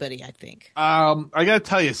categorize everybody, I think. I got to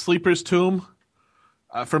tell you, Sleeper's Tomb.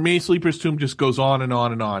 For me, Sleeper's Tomb just goes on and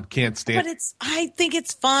on and on. Can't stand. But I think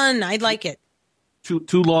it's fun. I like it. Too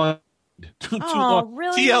long. Too long.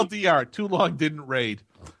 Really? TLDR. Too long. Didn't raid.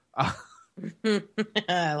 I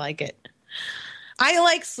like it. I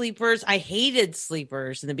like sleepers. I hated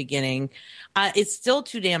sleepers in the beginning. It's still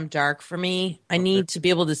too damn dark for me. I need to be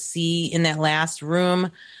able to see in that last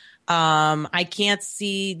room. I can't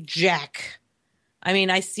see Jack. I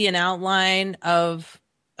mean, I see an outline of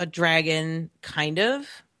a dragon, kind of.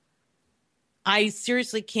 I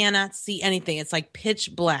seriously cannot see anything. It's like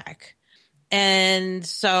pitch black. And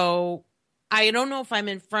so I don't know if I'm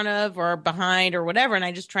in front of or behind or whatever, and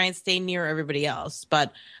I just try and stay near everybody else.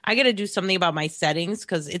 But I got to do something about my settings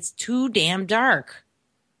because it's too damn dark.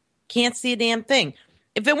 Can't see a damn thing.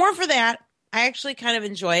 If it weren't for that, I actually kind of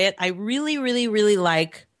enjoy it. I really, really, really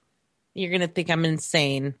like, you're going to think I'm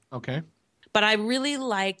insane. Okay. But I really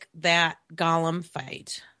like that Golem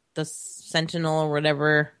fight, the Sentinel or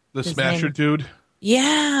whatever. The Smasher dude?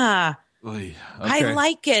 Yeah. Oy, okay. I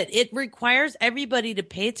like it. It requires everybody to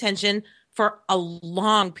pay attention for a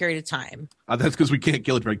long period of time. That's because we can't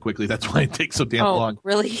kill it very quickly. That's why it takes so damn long.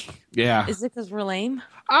 Really? Yeah. Is it because we're lame?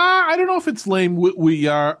 I don't know if it's lame. We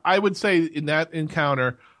are. I would say in that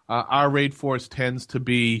encounter, our raid force tends to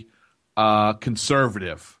be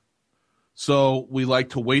conservative. So we like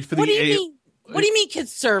to wait for What do you mean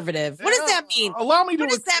conservative? What does that mean? Allow me to. What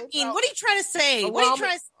does that mean? What are you trying to say?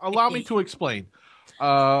 Allow me to explain.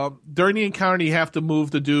 During the encounter, you have to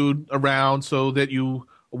move the dude around so that you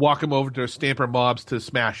walk him over to stamper mobs to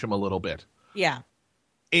smash him a little bit. Yeah.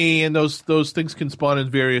 And those things can spawn at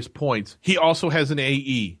various points. He also has an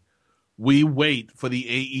AE. We wait for the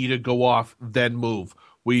AE to go off, then move.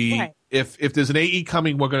 If there's an AE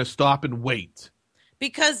coming, we're going to stop and wait.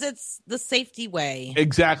 Because it's the safety way.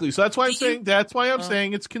 Exactly. So that's why I'm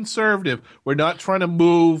saying it's conservative. We're not trying to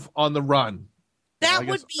move on the run. That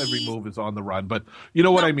would be every move is on the run, but you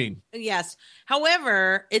know what I mean. Yes.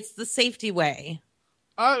 However, it's the safety way.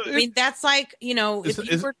 I mean, that's like, is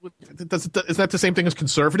that the same thing as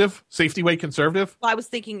conservative? Safety way conservative? Well, I was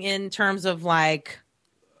thinking in terms of like.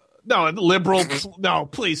 No, liberal. No,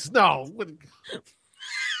 please, no.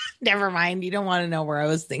 Never mind. You don't want to know where I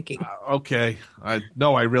was thinking. Okay. I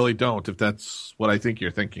really don't, if that's what I think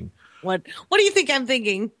you're thinking. What do you think I'm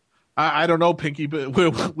thinking? I don't know, Pinky, but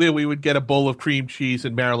we would get a bowl of cream cheese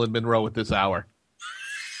in Marilyn Monroe at this hour.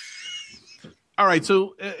 All right,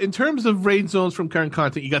 so in terms of raid zones from current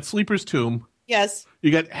content, you got Sleeper's Tomb. Yes.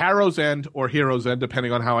 You got Harrow's End or Hero's End,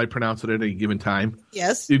 depending on how I pronounce it at any given time.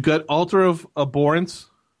 Yes. You've got Altar of Abhorrence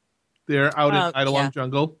there out in Eidolon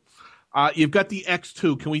Jungle. You've got the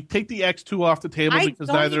X2. Can we take the X2 off the table because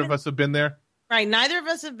neither of us have been there? Right, neither of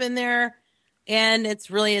us have been there, and it's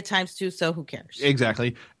really a ×2, so who cares?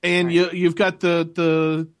 Exactly. And you've got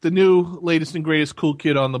the new latest and greatest cool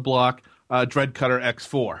kid on the block, Dreadcutter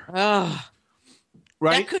X4. Ugh.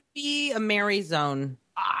 Right? That could be a Mary zone.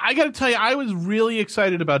 I got to tell you, I was really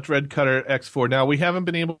excited about Dreadcutter X4. Now, we haven't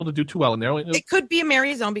been able to do too well in there. It could be a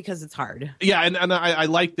Mary zone because it's hard. Yeah, and I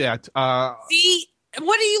like that. See,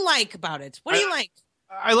 what do you like about it? What do you like?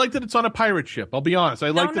 I like that it's on a pirate ship. I'll be honest. I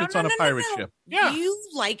like that it's on a pirate ship. Yeah. You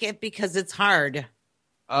like it because it's hard.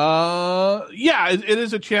 Yeah, it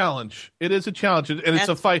is a challenge. It is a challenge, and it's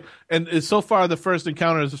a fight. And so far, the first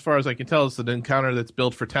encounter, as far as I can tell, is an encounter that's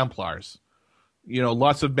built for Templars.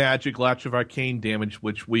 Lots of magic, lots of arcane damage,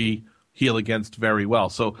 which we heal against very well.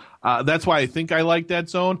 So that's why I think I like that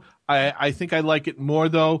zone. I think I like it more,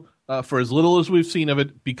 though, for as little as we've seen of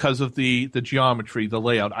it, because of the geometry, the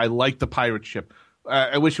layout. I like the pirate ship.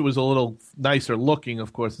 I wish it was a little nicer looking,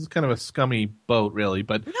 of course. It's kind of a scummy boat, really.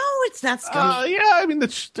 But no, it's not scummy. Yeah, I mean,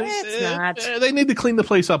 it's not. They need to clean the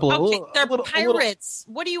place up a little. Okay, they're pirates.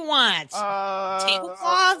 What do you want?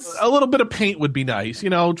 Tablecloths? A little bit of paint would be nice.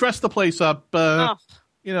 Dress the place up.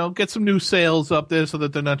 Get some new sails up there so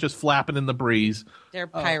that they're not just flapping in the breeze. They're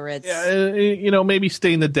pirates. Maybe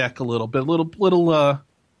stain the deck a little bit. Little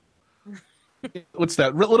what's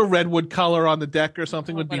that? Little redwood color on the deck or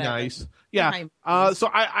something would be nice. Yeah. So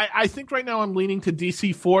I think right now I'm leaning to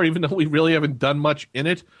DC4, even though we really haven't done much in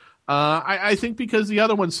it. I think because the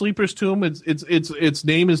other one, Sleeper's Tomb, its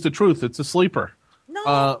name is the truth. It's a sleeper.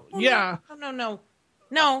 No. Yeah. No.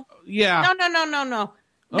 Yeah. No.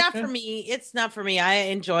 Not for me. It's not for me.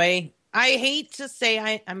 I hate to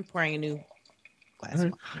say I'm pouring a new glass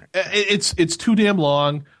of water. It's too damn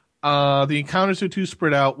long. The encounters are too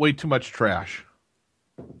spread out. Way too much trash.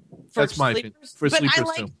 That's my opinion. sleepers. For But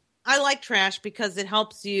sleepers too. I like trash because it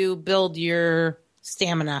helps you build your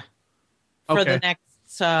stamina for Okay. the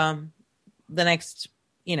next,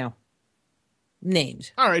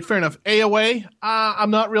 named. All right, fair enough. AOA,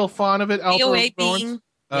 I'm not real fond of it. Altar of AOA Abhorrence. being,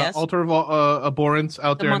 yes, Altar of Abhorrence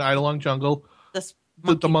out the there in monkey, Eidolon Jungle. The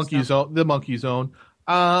monkey monkey stuff. zone. The monkey zone.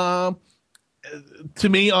 To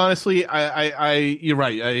me, honestly, you're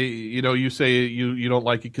right. You say you don't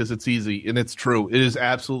like it because it's easy, and it's true. It is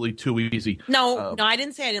absolutely too easy. No, I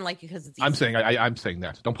didn't say I didn't like it because it's easy. I'm saying I'm saying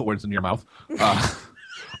that. Don't put words in your mouth.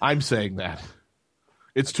 I'm saying that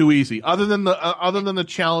it's too easy. Other than the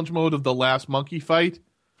challenge mode of the last monkey fight,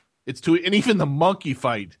 it's too. And even the monkey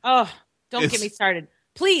fight. Oh, don't get me started,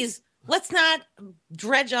 please. Let's not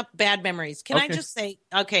dredge up bad memories. Can I just say,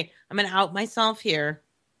 okay, I'm going to out myself here.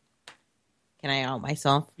 Can I out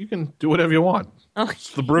myself? You can do whatever you want. Okay. It's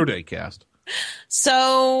the Brew Day cast.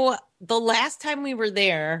 So the last time we were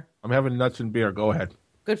there, I'm having nuts and beer. Go ahead.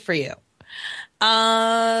 good for you.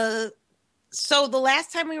 So the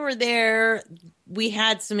last time we were there, we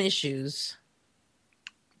had some issues.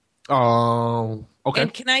 Oh, okay.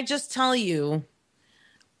 And can I just tell you,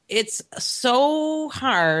 it's so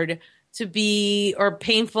hard to be, or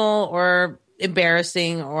painful, or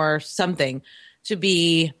embarrassing, or something, to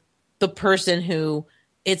be the person who,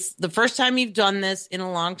 it's the first time you've done this in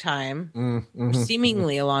a long time,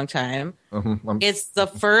 seemingly a long time. It's the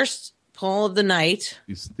first pull of the night.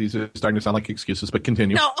 These are starting to sound like excuses, but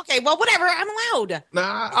continue. No, okay, well, whatever. I'm allowed.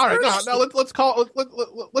 Nah, all right, no. Let's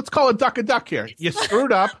call it duck a duck here. You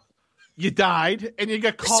screwed up, you died, and you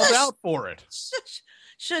got called out for it.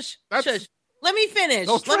 Shush. Let me finish.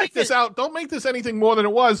 Don't drag this out. Don't make this anything more than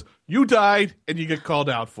it was. You died, and you get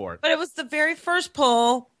called out for it. But it was the very first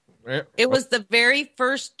pull. It was the very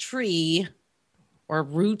first tree or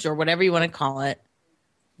root or whatever you want to call it.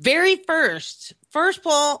 Very first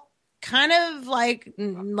pull, kind of like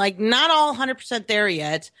not all 100% there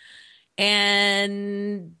yet.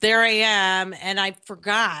 And there I am. And I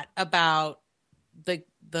forgot about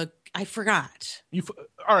I forgot.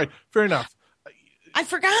 All right, fair enough. I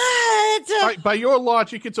forgot. By your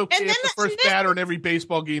logic, it's okay And if then- the first and then- batter in every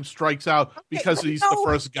baseball game strikes out because he's the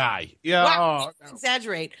first guy. Yeah. Wow, Oh, no.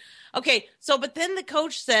 exaggerate. Okay, so but then the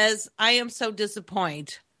coach says, I am so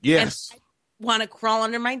disappointed. Yes. And I want to crawl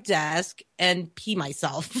under my desk and pee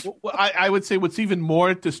myself. Well, I would say what's even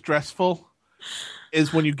more distressful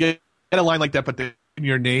is when you get a line like that, but in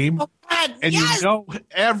your name, Oh, God, and yes!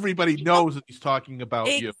 everybody knows that he's talking about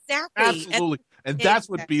you. Exactly. Absolutely. And that's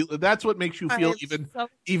what makes you feel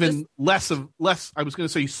even less. I was going to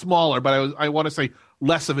say smaller, but I want to say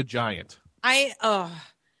less of a giant. Can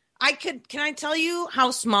I tell you how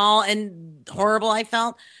small and horrible I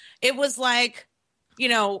felt? It was like,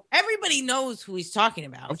 everybody knows who he's talking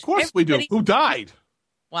about. Of course we do. Who died?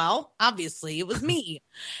 Well, obviously it was me.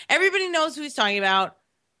 Everybody knows who he's talking about.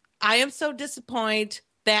 I am so disappointed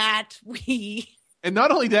that we. And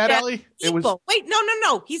not only that, Ellie, it was. Wait,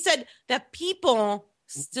 no. He said that people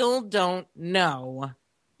still don't know.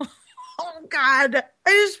 Oh God, I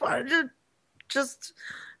just wanted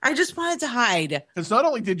to hide. Because not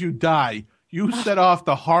only did you die, you set off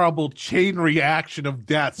the horrible chain reaction of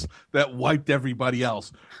deaths that wiped everybody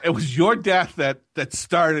else. It was your death that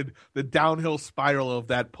started the downhill spiral of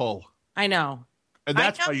that pull. I know. And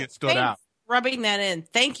that's why you stood out. Rubbing that in.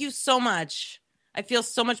 Thank you so much. I feel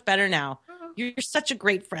so much better now. You're such a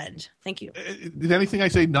great friend. Thank you. Did anything I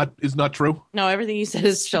say is not true? No, everything you said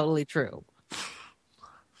is totally true.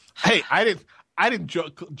 Hey, I didn't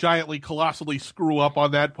giantly, colossally screw up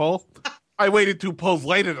on that poll. I waited 2 polls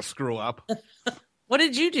later to screw up. What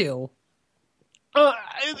did you do?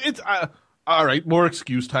 It's all right. More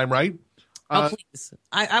excuse time, right? Please.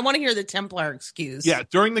 I want to hear the Templar excuse. Yeah,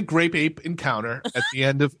 during the Grape Ape encounter at the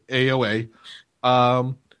end of AOA,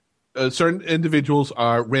 certain individuals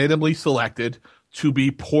are randomly selected to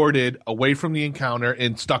be ported away from the encounter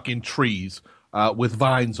and stuck in trees with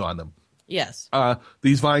vines on them. Yes.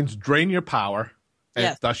 These vines drain your power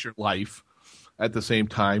and thus your life at the same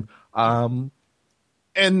time. And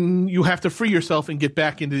you have to free yourself and get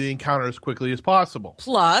back into the encounter as quickly as possible.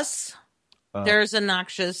 Plus, there's a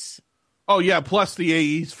noxious. Oh, yeah, plus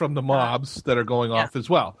the AEs from the mobs that are going off as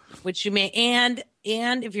well. Which you may, and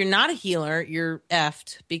if you're not a healer, you're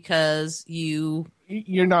effed because you're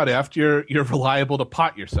not effed. You're reliable to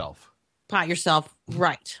pot yourself. Pot yourself,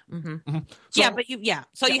 right. Mm-hmm. Mm-hmm.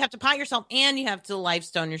 So you have to pot yourself and you have to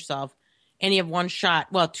lifestone yourself. And you have 1 shot,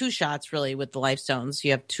 well, 2 shots really with the lifestones.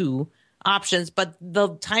 You have 2 options, but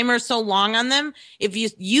the timer is so long on them. If you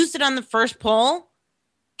used it on the first pull,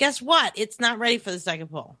 guess what? It's not ready for the second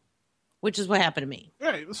pull, which is what happened to me.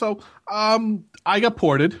 Right. So I got ported. I got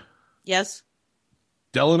ported. Yes.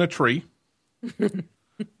 Dell in a tree.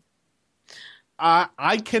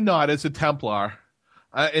 I cannot, as a Templar,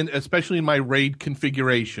 and especially in my raid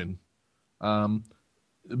configuration,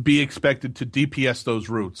 be expected to DPS those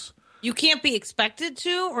routes. You can't be expected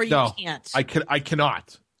to, or you No, can't? I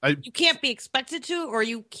cannot. You can't be expected to, or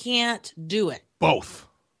you can't do it. Both.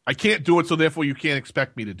 I can't do it, so therefore you can't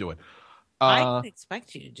expect me to do it. I can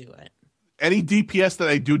expect you to do it. Any DPS that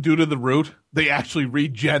I do to the root, they actually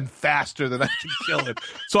regen faster than I can kill it.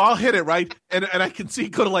 So I'll hit it, right? And I can see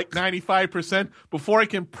go to like 95%. Before I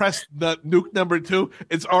can press the nuke number 2,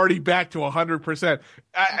 it's already back to 100%.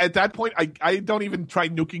 At that point, I don't even try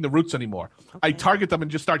nuking the roots anymore. Okay. I target them and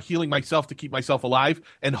just start healing myself to keep myself alive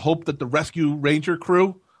and hope that the rescue ranger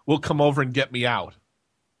crew will come over and get me out.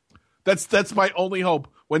 That's my only hope.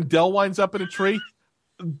 When Dell winds up in a tree,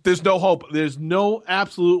 there's no hope. There's no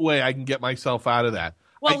absolute way I can get myself out of that.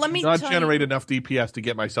 Well, let me not generate enough DPS to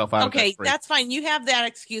get myself out of that. Okay, that's fine. You have that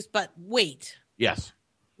excuse, but wait. Yes.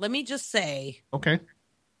 Let me just say. Okay.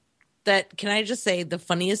 Can I just say the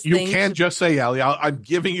funniest thing? You can't just say, Allie. I'm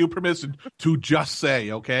giving you permission to just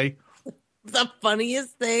say, okay? The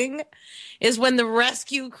funniest thing is when the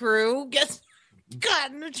rescue crew gets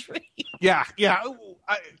caught in a tree. Yeah.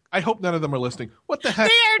 I hope none of them are listening. What the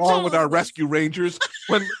heck is wrong with our rescue rangers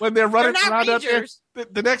when they're running around out there?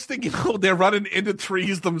 The next thing you know, they're running into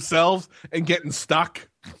trees themselves and getting stuck.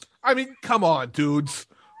 I mean, come on, dudes.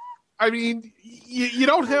 I mean, you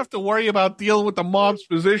don't have to worry about dealing with the mob's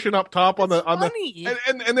position up top and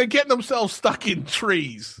they're getting themselves stuck in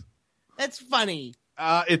trees. That's funny.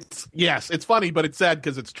 It's funny, but it's sad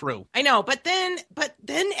because it's true. I know, but then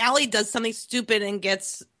Allie does something stupid and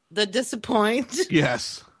gets the disappoint.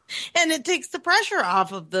 Yes. And it takes the pressure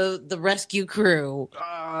off of the rescue crew.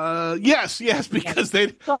 Yes, because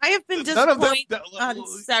they. So I have been disappointed on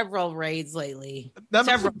several raids lately. None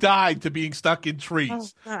of them died to being stuck in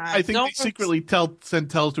trees. Oh, I think they secretly send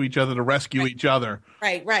tells to each other to rescue each other.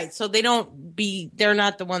 Right. So they're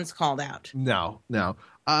not the ones called out. No.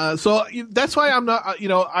 So that's why I'm not.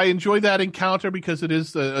 I enjoy that encounter because it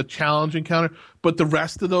is a challenge encounter. But the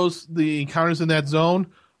rest of the encounters in that zone.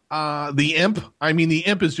 The imp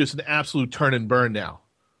is just an absolute turn and burn now.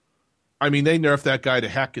 I mean, they nerfed that guy to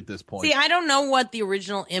heck at this point. See, I don't know what the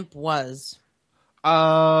original imp was.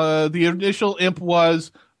 The initial imp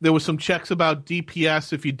was there was some checks about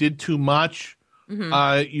DPS. If you did too much,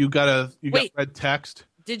 you got red text.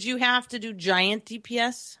 Did you have to do giant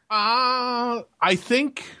DPS? I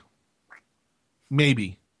think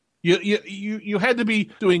maybe you had to be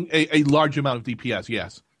doing a large amount of DPS.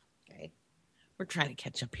 Yes. We're trying to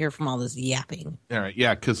catch up here from all this yapping. All right,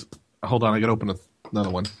 yeah, because hold on, I got to open another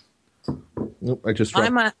one. Nope, I just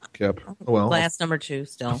dropped cap. Well, glass number 2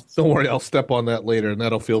 still. Don't worry, I'll step on that later, and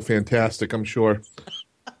that'll feel fantastic, I'm sure.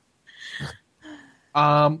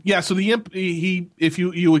 So the imp, if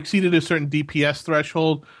you exceeded a certain DPS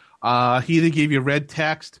threshold, he either gave you red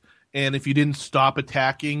text, and if you didn't stop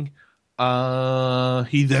attacking,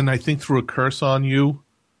 he then I think threw a curse on you.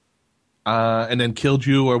 And then killed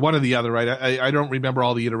you, or one or the other, right? I don't remember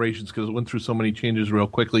all the iterations because it went through so many changes real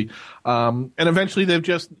quickly. And eventually they've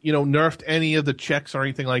just, nerfed any of the checks or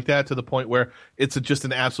anything like that to the point where it's just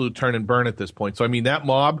an absolute turn and burn at this point. So, I mean, that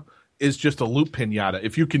mob is just a loot pinata.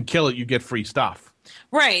 If you can kill it, you get free stuff.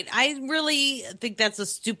 Right. I really think that's a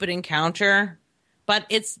stupid encounter, but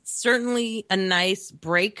it's certainly a nice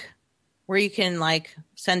break where you can,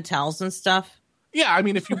 send tells and stuff. Yeah, I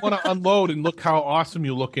mean, if you want to unload and look how awesome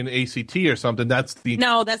you look in ACT or something, that's the...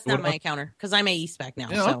 No, that's not my encounter, because I'm AE spec now.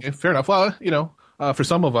 Yeah, so. Okay, fair enough. Well, for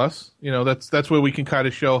some of us, that's where we can kind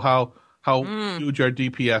of show how huge our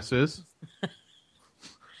DPS is.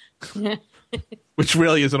 Which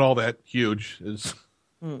really isn't all that huge.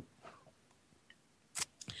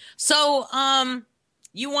 So,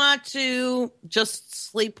 you want to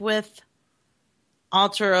just sleep with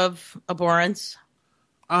Altar of Abhorrence?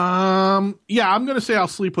 Yeah, I'm going to say I'll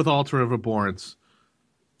sleep with Altar of Abhorrence.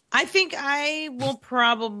 I think I will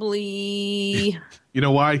probably... You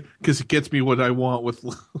know why? Because it gets me what I want with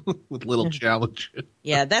little challenge.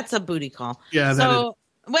 Yeah, that's a booty call. Yeah, that is.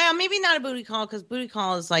 Well, maybe not a booty call, because booty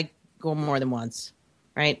call is go more than once,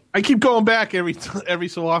 right? I keep going back every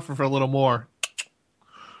so often for a little more.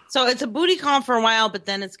 So it's a booty call for a while, but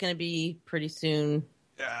then it's going to be pretty soon.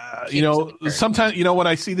 Sometimes, when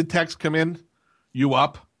I see the text come in, you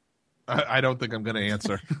up? I don't think I'm going to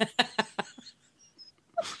answer.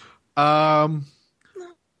 I'm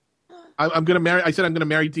going to marry. I said I'm going to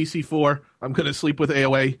marry DC4. I'm going to sleep with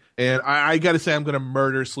AOA, and I got to say I'm going to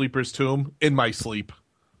murder Sleeper's Tomb in my sleep.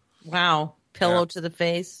 Wow. Pillow to the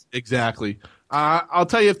face. Exactly. I'll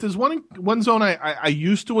tell you, if there's one zone I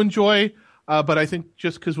used to enjoy, but I think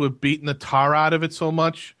just because we're beating the tar out of it so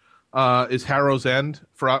much, is Harrow's End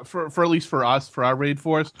for at least for us, for our raid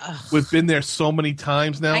force. Ugh. We've been there so many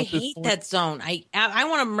times now. I hate that zone. I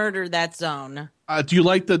want to murder that zone. Do you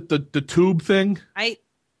like the tube thing?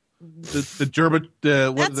 The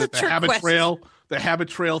habit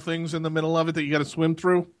trail things in the middle of it that you got to swim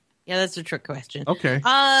through? Yeah, that's a trick question. Okay.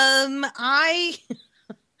 I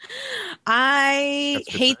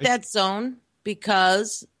hate that zone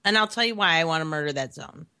because, and I'll tell you why I want to murder that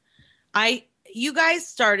zone. You guys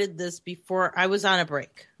started this before I was on a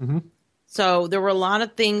break. Mm-hmm. So there were a lot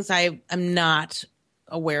of things I am not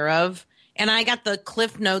aware of. And I got the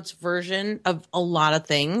Cliff Notes version of a lot of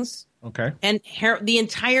things. Okay. And the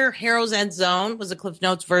entire Harrow's End zone was a Cliff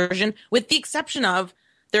Notes version, with the exception of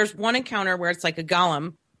there's one encounter where it's like a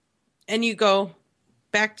golem, and you go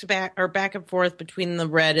back to back or back and forth between the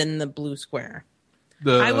red and the blue square.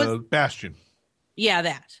 Bastion. Yeah,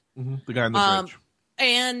 that. Mm-hmm. The guy on the bridge.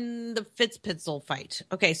 And the Fitzpitzel fight.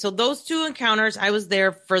 Okay, so those two encounters, I was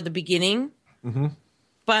there for the beginning. Mm-hmm.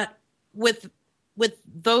 But with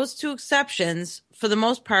those two exceptions, for the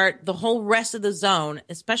most part, the whole rest of the zone,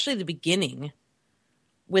 especially the beginning,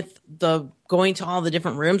 with the going to all the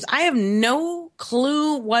different rooms, I have no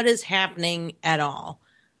clue what is happening at all.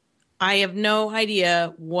 I have no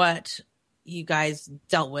idea what you guys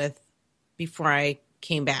dealt with before I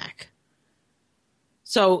came back.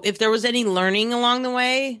 So if there was any learning along the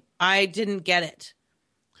way, I didn't get it.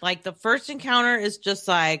 Like the first encounter is just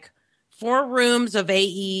like 4 rooms of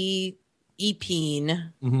AE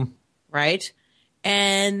EPing, mm-hmm. right?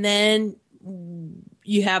 And then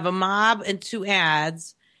you have a mob and 2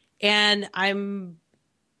 ads, and I'm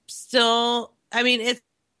still, I mean,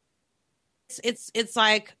 it's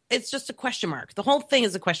like, it's just a question mark. The whole thing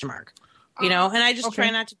is a question mark, you know, and I just try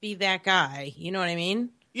not to be that guy. You know what I mean?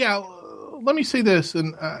 Yeah. Let me say this,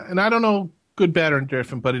 and I don't know good, bad, or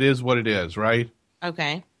indifferent, but it is what it is, right?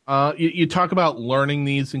 Okay. You talk about learning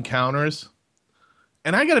these encounters,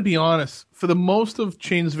 and I got to be honest, for the most of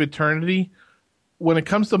Chains of Eternity, when it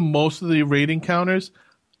comes to most of the raid encounters,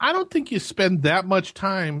 I don't think you spend that much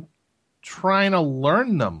time trying to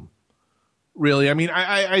learn them, really. I mean,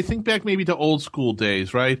 I think back maybe to old school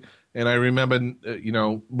days, right? And I remember,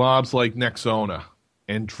 mobs like Nexona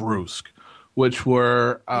and Drusk, which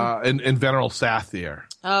were and Veneral Sathir.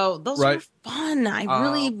 Oh, those right? were fun. I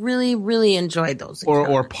really, really, really enjoyed those.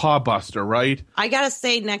 Or Pawbuster, right? I gotta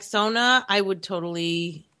say, Nexona, I would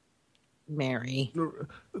totally marry.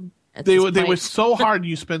 They were so hard.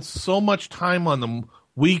 You spent so much time on them,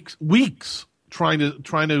 weeks trying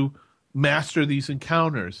to master these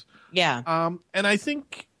encounters. Yeah. And I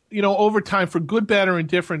think over time, for good, bad, or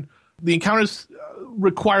indifferent, the encounters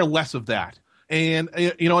require less of that. And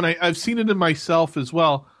I've seen it in myself as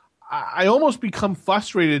well. I almost become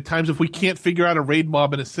frustrated at times if we can't figure out a raid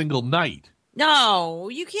mob in a single night. No,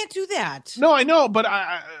 you can't do that. No, I know, but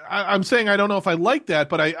I'm saying I don't know if I like that,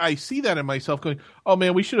 but I see that in myself going, oh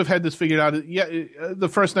man, we should have had this figured out. Yeah, the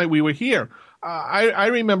first night we were here. I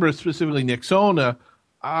remember specifically Nixona.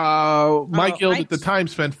 My guild at the time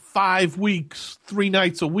spent 5 weeks, 3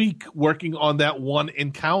 nights a week working on that one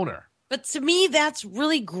encounter. But to me, that's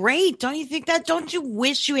really great. Don't you think that? Don't you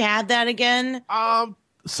wish you had that again?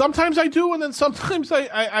 Sometimes I do, and then sometimes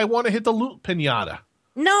I want to hit the loot pinata.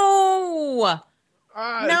 No.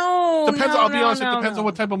 Depends. I'll be honest. It depends on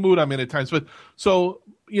what type of mood I'm in at times. But so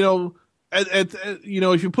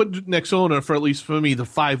if you put Nexona for, at least for me, the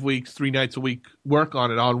 5 weeks, 3 nights a week work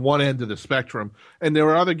on it on one end of the spectrum, and there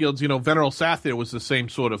were other guilds. Veneral Sathir was the same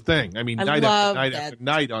sort of thing. I mean, night after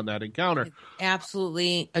night on that encounter. I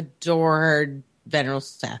absolutely adored Veneral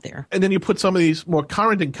Sathir. And then you put some of these more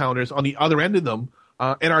current encounters on the other end of them,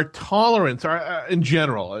 and our tolerance, in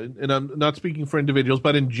general, and I'm not speaking for individuals,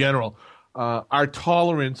 but in general, our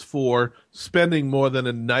tolerance for spending more than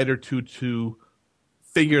a night or two to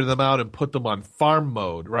figure them out and put them on farm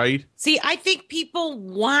mode, right? See, I think people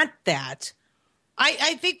want that.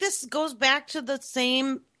 I think this goes back to the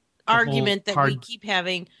same argument that we keep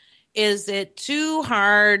having. Is it too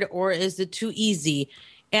hard or is it too easy?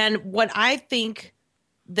 And what I think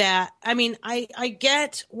that, I mean, I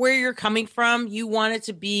get where you're coming from. You want it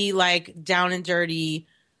to be like down and dirty,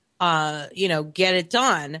 get it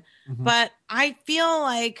done. Mm-hmm. But I feel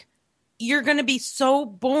like you're going to be so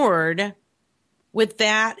bored with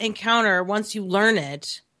that encounter once you learn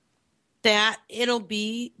it that it'll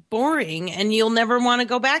be boring and you'll never want to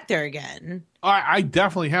go back there again. I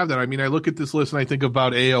definitely have that. I mean, I look at this list and I think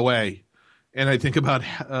about AOA and I think about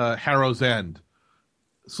Harrow's End.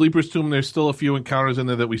 Sleeper's Tomb, there's still a few encounters in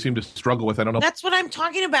there that we seem to struggle with. I don't know. That's what I'm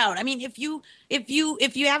talking about. I mean, if you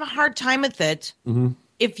have a hard time with it,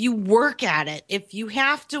 if you work at it, if you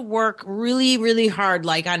have to work really, really hard,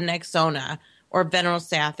 like on Nexona or Veneral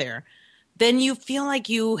Sathir, then you feel like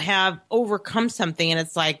you have overcome something, and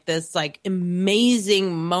it's like this like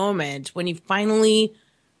amazing moment when you finally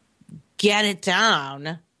get it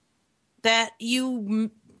down that you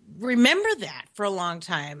remember that for a long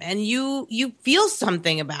time, and you feel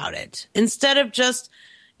something about it instead of just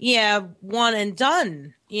one and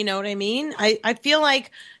done. You know what I mean? I feel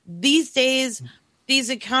like these days these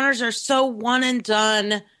encounters are so one and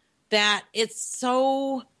done that it's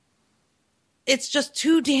just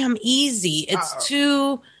too damn easy. It's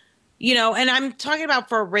too, and I'm talking about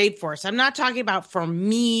for a raid force. I'm not talking about for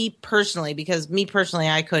me personally, because me personally,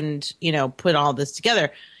 I couldn't, put all this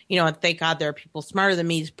together. And thank God there are people smarter than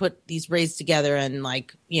me to put these raids together and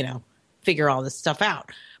figure all this stuff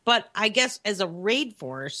out. But I guess as a raid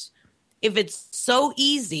force, if it's so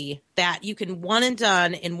easy that you can one and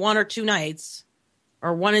done in 1 or 2 nights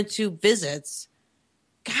or 1 and 2 visits,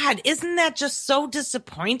 God, isn't that just so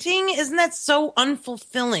disappointing? Isn't that so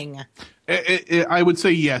unfulfilling? I would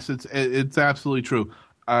say yes. It's absolutely true.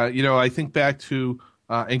 I think back to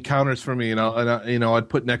encounters for me, and I'd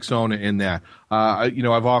put Nexona in that.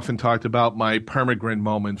 I've often talked about my Permagrin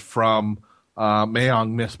moment from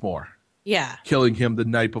Mayong Mistmore. Yeah, killing him the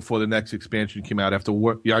night before the next expansion came out. After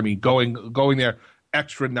work, going there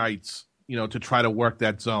extra nights, to try to work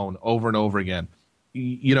that zone over and over again.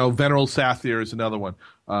 Veneral Sathir is another one.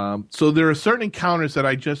 So there are certain encounters that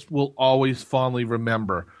I just will always fondly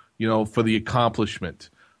remember, for the accomplishment.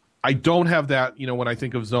 I don't have that, when I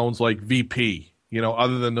think of zones like VP,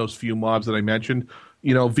 other than those few mobs that I mentioned.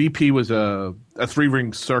 VP was a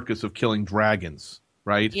 3-ring circus of killing dragons,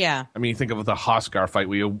 right? Yeah. I mean, think of the Hoskar fight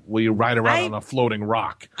where you ride around on a floating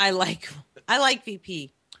rock. I like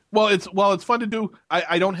VP. Well, it's fun to do.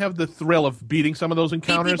 I don't have the thrill of beating some of those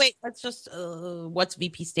encounters. VP, wait, let's just what's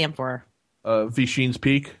VP stand for? Vishin's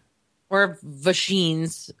Peak, or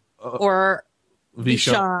Vashines, or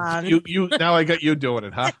Vishan. You now I got you doing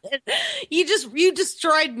it, huh? you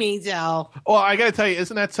destroyed me, Del. Well, I got to tell you,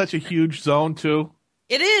 isn't that such a huge zone too?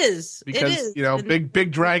 It is because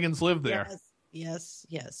big dragons live there. Yes.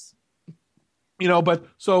 But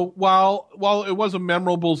so while it was a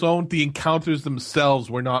memorable zone, the encounters themselves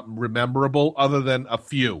were not rememberable other than a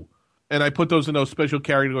few. And I put those in those special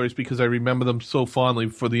categories because I remember them so fondly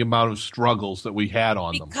for the amount of struggles that we had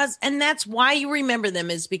on them. And that's why you remember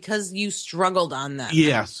them, is because you struggled on them.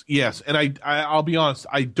 Yes. And I'll be honest,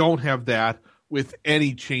 I don't have that with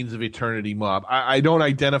any Chains of Eternity mob. I don't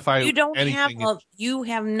identify anything. You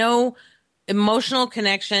have no emotional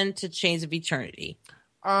connection to Chains of Eternity.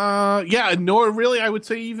 Nor really, I would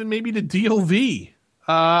say even maybe to DOV.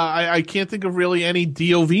 I can't think of really any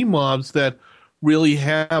DOV mobs that really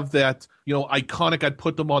have that, iconic, I'd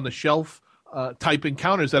put them on the shelf type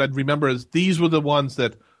encounters that I'd remember as these are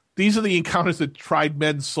the encounters that tried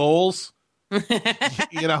men's souls. I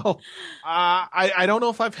don't know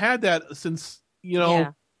if I've had that since,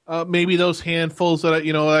 maybe those handfuls that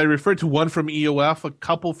I referred to, one from EOF, a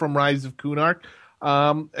couple from Rise of Kunark.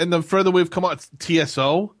 And the further we've come on,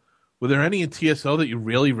 TSO. Were there any in TSO that you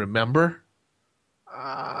really remember?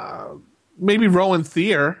 Maybe Rowan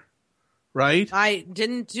Thier, right? I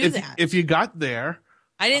didn't do that. If you got there.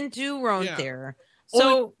 I didn't do Rowan Thier.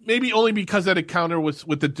 So maybe only because that encounter was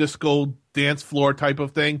with the disco dance floor type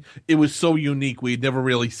of thing. It was so unique. We'd never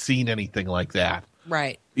really seen anything like that.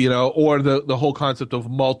 Right. Or the whole concept of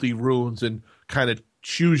multi-runes and kind of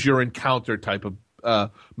choose your encounter type of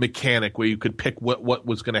mechanic where you could pick what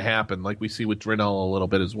was going to happen, like we see with Drenel a little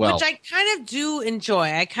bit as well. Which I kind of do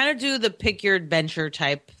enjoy. I kind of do the pick your adventure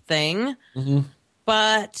type thing. Mm-hmm.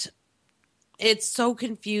 But it's so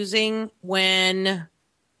confusing when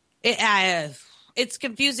it's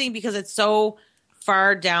confusing because it's so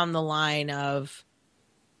far down the line of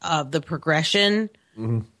the progression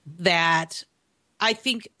that I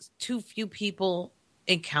think too few people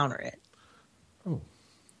encounter it. Oh.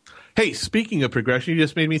 Hey, speaking of progression, you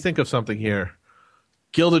just made me think of something here.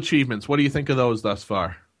 Guild achievements. What do you think of those thus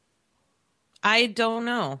far? I don't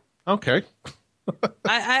know. Okay.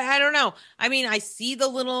 I don't know. I mean, I see the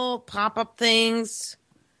little pop-up things,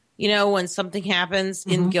 when something happens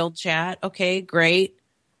in guild chat. Okay, great.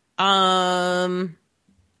 Yeah.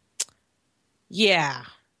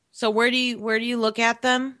 So where do you look at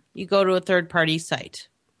them? You go to a third-party site.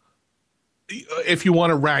 If you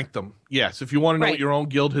want to rank them, yes. If you want to know what your own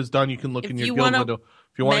guild has done, you can look in your guild window.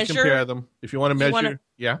 If you want to compare them, if you want to measure,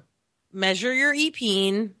 measure your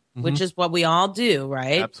EPing, which is what we all do,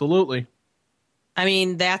 right? Absolutely. I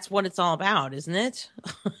mean, that's what it's all about, isn't it?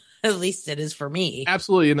 At least it is for me.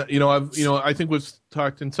 Absolutely, and I think we've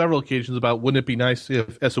talked in several occasions about wouldn't it be nice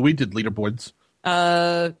if SOE did leaderboards.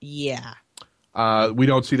 Yeah. We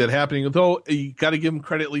don't see that happening, though. You got to give them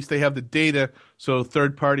credit. At least they have the data. So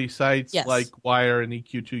third-party sites Yes. like Wire and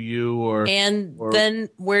EQ2U, then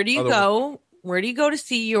where do you go? Where do you go to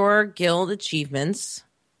see your guild achievements?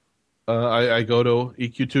 I go to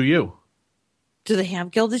EQ2U. Do they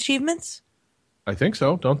have guild achievements? I think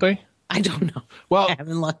so, don't they? I don't know. Well, I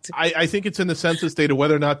haven't looked. I think it's in the census data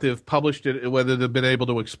whether or not they've published it, whether they've been able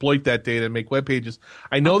to exploit that data and make web pages.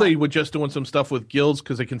 I know they were just doing some stuff with guilds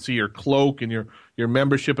because they can see your cloak and your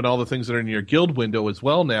membership and all the things that are in your guild window as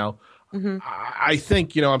well now. Mm-hmm. I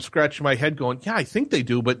think, I'm scratching my head going, yeah, I think they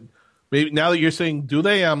do, but maybe now that you're saying, do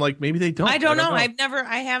they? I'm like, maybe they don't. I don't know.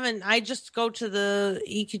 I just go to the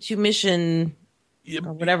EQ2 mission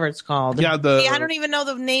or whatever it's called. Yeah, I don't even know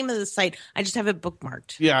the name of the site. I just have it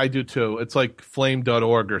bookmarked. Yeah, I do too. It's like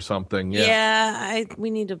flame.org or something. Yeah.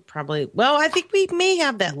 We need to I think we may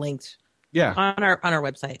have that linked. Yeah. On our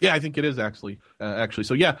website. Yeah, I think it is actually.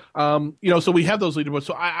 So yeah, so we have those leaderboards.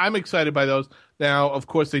 So I'm excited by those. Now, of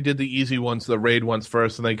course, they did the easy ones, the raid ones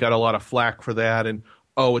first, and they got a lot of flack for that. And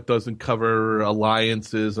it doesn't cover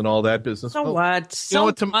alliances and all that business. So what?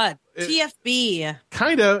 What? TFB.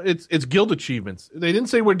 Kind of. It's guild achievements. They didn't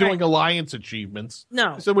say we're doing alliance achievements.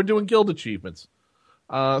 No. They said we're doing guild achievements.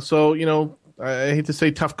 So I hate to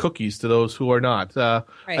say tough cookies to those who are not.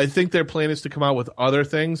 I think their plan is to come out with other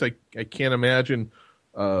things. I can't imagine.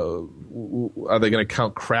 Are they going to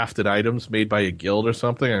count crafted items made by a guild or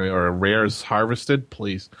something? Or rares harvested?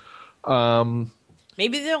 Please.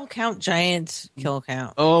 Maybe they'll count giant kill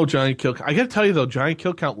count. Oh, giant kill count. I got to tell you, though, giant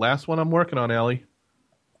kill count, last one I'm working on, Allie.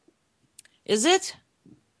 Is it?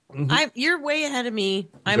 Mm-hmm. You're way ahead of me.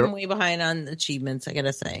 I'm way behind on achievements, I got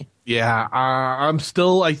to say. Yeah,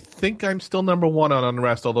 I think I'm still number one on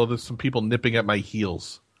Unrest, although there's some people nipping at my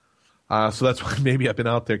heels. So that's why maybe I've been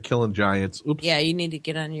out there killing giants. Oops. Yeah, you need to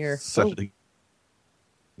get on your...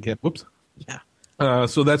 Whoops. Yeah.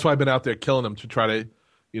 So that's why I've been out there killing them to try to...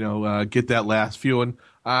 get that last few. And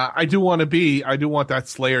I do want that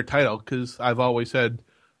Slayer title because I've always said,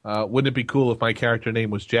 wouldn't it be cool if my character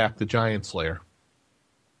name was Jack the Giant Slayer?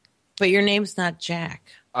 But your name's not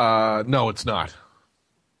Jack. No, it's not.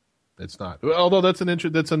 It's not. Although that's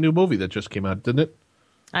a new movie that just came out, didn't it?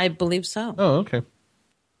 I believe so. Oh, okay.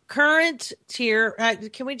 Current tier.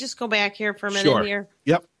 Can we just go back here for a minute here?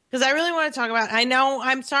 Yep. Because I really want to talk about. I know.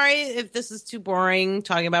 I'm sorry if this is too boring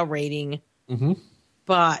talking about rating. Mm-hmm.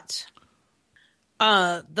 But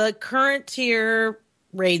the current tier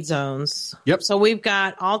raid zones. Yep. So we've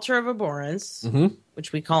got Altar of Abhorrence, mm-hmm.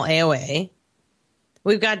 which we call AOA.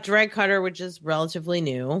 We've got Dread Cutter, which is relatively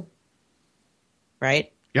new.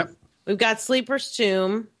 Right? Yep. We've got Sleeper's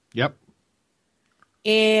Tomb. Yep.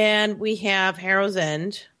 And we have Harrow's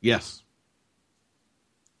End. Yes.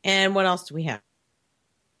 And what else do we have?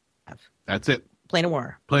 That's it. Plane of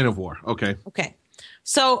War. Plane of War. Okay. Okay.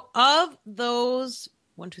 So of those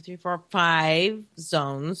 1, 2, 3, 4, 5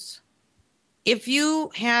 zones, if you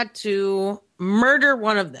had to murder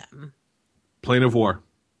one of them. Plane of War.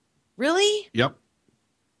 Really? Yep.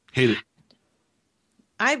 Hate it.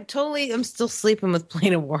 I'm still sleeping with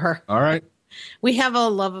Plane of War. All right. We have a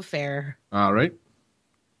love affair. All right.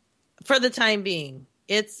 For the time being.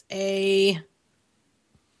 It's a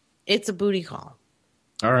booty call.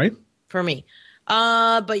 All right. For me.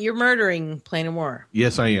 But you're murdering Plane of War.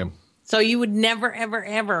 Yes, I am. So you would never, ever,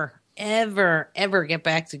 ever, ever, ever get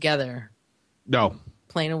back together. No.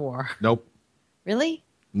 Plane of War. Nope. Really?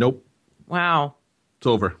 Nope. Wow. It's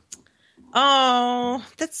over. Oh,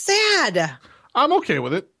 that's sad. I'm okay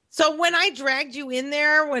with it. So when I dragged you in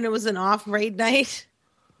there when it was an off raid night,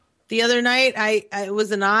 the other night, it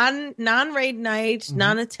was a non-raid night, mm-hmm.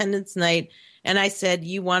 non-attendance night, and I said,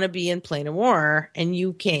 you want to be in Plane of War, and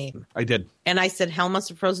you came. I did. And I said, hell must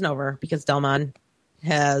have frozen over because Delmon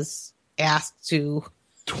has asked to.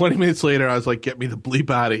 20 minutes later, I was like, get me the bleep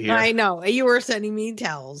out of here. I know. You were sending me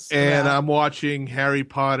tells. And I'm watching Harry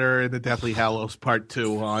Potter and the Deathly Hallows Part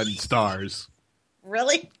 2 on Stars.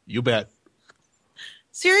 Really? You bet.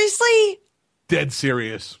 Seriously? Dead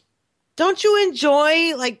serious. Don't you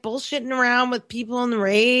enjoy like bullshitting around with people in the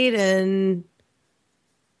raid and,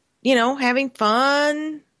 having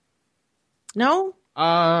fun? No?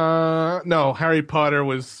 No. Harry Potter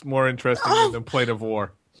was more interesting than Plane of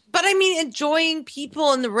War. But I mean, enjoying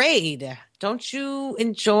people in the raid. Don't you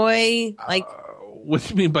enjoy like? What do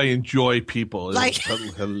you mean by enjoy people? Like,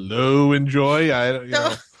 hello, enjoy?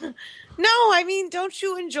 No, I mean, don't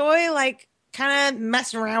you enjoy like kind of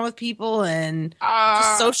messing around with people and just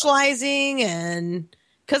Uh, socializing? And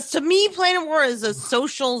because to me, Planet War is a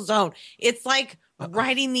social zone. It's like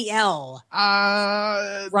riding the L. no,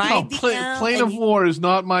 Ride the L. Plane of And War is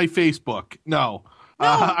not my Facebook. No. no,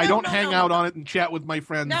 I no, don't no, hang no, out no. on it and chat with my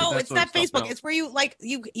friends and No, that it's sort of not stuff. Facebook. No. It's where you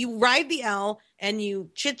ride the L and you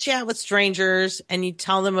chit chat with strangers and you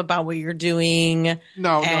tell them about what you're doing. No,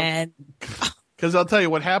 no. And Because I'll tell you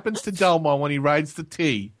what happens to Delmo when he rides the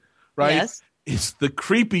T, right? yes, It's the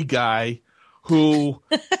creepy guy who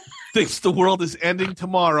thinks the world is ending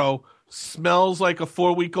tomorrow, smells like a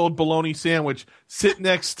 4-week-old bologna sandwich, sit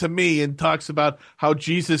next to me and talks about how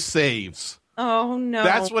Jesus saves. oh no,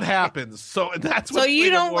 That's what happens. So that's what So you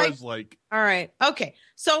Planet don't War like- is like. All right, okay.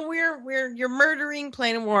 So you're murdering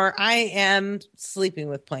Planet War. I am sleeping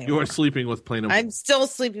with Planet You War. are sleeping with Planet War. I'm still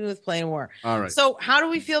sleeping with Planet War. All right. So how do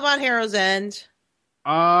we feel about Harrow's End?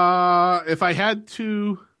 If I had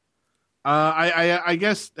to, I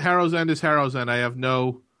guess Harrow's End is Harrow's End. I have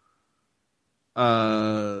no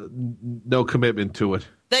commitment to it.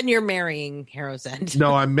 Then you're marrying Harrow's End.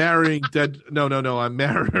 No, I'm marrying Dead. No. I'm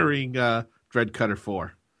marrying Dread Cutter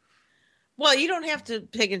 4. Well, you don't have to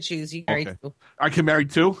pick and choose. You marry Okay. two. I can marry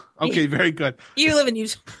 2. Okay, very good. You live in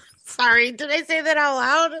Utah. Sorry, did I say that out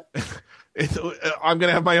loud? I'm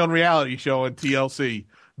gonna have my own reality show on TLC.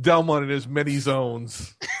 Delmon and his many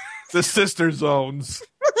zones, the sister zones.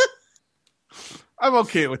 I'm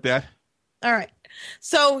okay with that. All right.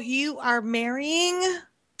 So you are marrying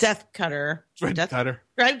Death Cutter. Dread Cutter.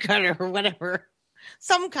 Dread Cutter or whatever.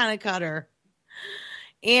 Some kind of cutter.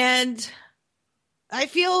 And I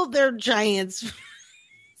feel they're giants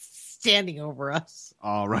standing over us.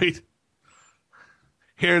 All right.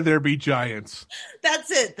 Here there be giants. That's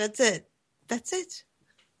it.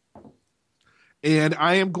 And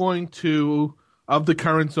I am going to, of the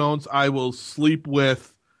current zones, I will sleep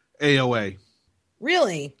with AOA.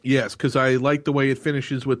 Really? Yes, because I like the way it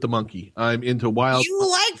finishes with the monkey. I'm into wild. You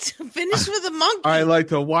like to finish with a monkey. I like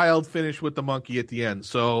the wild finish with the monkey at the end.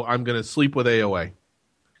 So I'm going to sleep with AOA.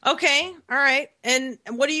 Okay. All right. And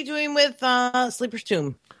what are you doing with Sleeper's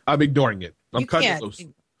Tomb? I'm ignoring it. I'm You cutting can't. it loose.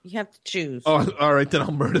 You have to choose. Oh, all right, then I'll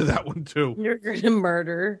murder that one too. You're going to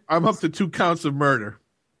murder. I'm up to 2 counts of murder.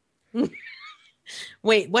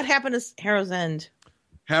 Wait, what happened to Harrow's End?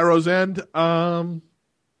 Harrow's End. I'll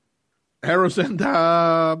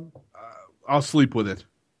sleep with it.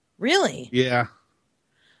 Really? Yeah.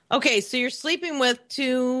 Okay, so you're sleeping with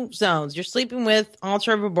 2 zones. You're sleeping with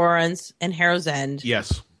Altar of Abhorrence and Harrow's End.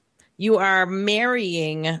 Yes. You are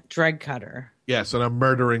marrying Dread Cutter. Yes, and I'm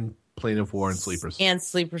murdering Plane of War and Sleepers. And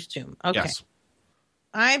Sleeper's Tomb. Okay. Yes.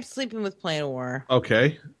 I'm sleeping with Plane of War.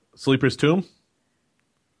 Okay. Sleeper's Tomb?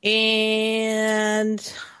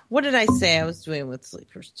 And what did I say I was doing with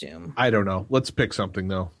Sleeper's Tomb? I don't know. Let's pick something,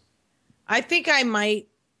 though. I think I might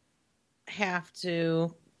have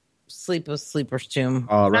to sleep with Sleeper's Tomb.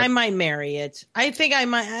 All right. I might marry it. I think I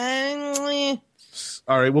might.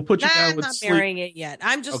 All right, we'll put you down I'm with not sleep. marrying it yet.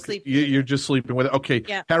 I'm just Okay, sleeping. you're just sleeping with it. Okay.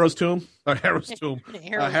 Yeah. Harrow's Tomb? Harrow's Tomb.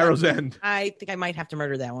 Harrow's End. I think I might have to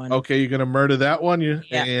murder that one. Okay, you're going to murder that one? Yeah.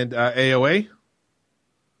 And AOA?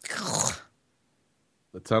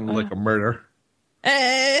 That sounded like a murder.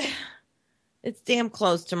 It's damn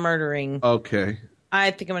close to murdering. Okay.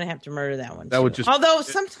 I think I'm going to have to murder that one. That too. would just. Although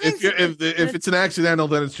sometimes. If it's an accidental,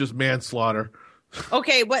 then it's just manslaughter.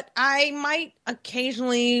 Okay, but I might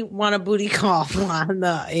occasionally want a booty call on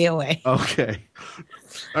the AOA. Okay.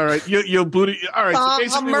 All right. You'll booty. All right. So I'll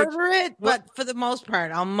basically, murder it, but for the most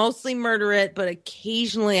part, I'll mostly murder it. But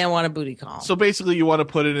occasionally, I want a booty call. so basically, you want to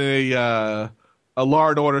put it in a Law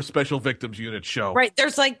and Order Special Victims Unit show. Right?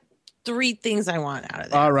 There's like 3 things I want out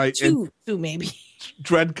of that. All right. Two maybe.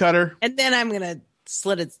 Dread Cutter. And then I'm gonna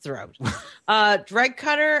slit its throat. Dread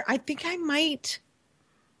Cutter. I think I might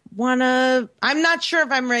wanna. I'm not sure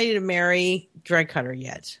if I'm ready to marry Dread Cutter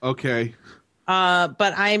yet. Okay.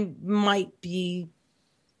 But I might be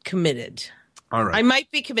committed. All right. I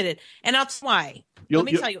might be committed, and I'll tell you why. Let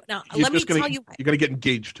me tell you now. Let me tell you why. You're gonna get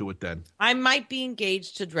engaged to it then. I might be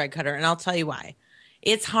engaged to Dread Cutter, and I'll tell you why.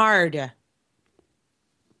 It's hard.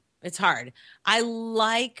 It's hard. I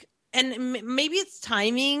like, and maybe it's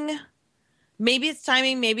timing. Maybe it's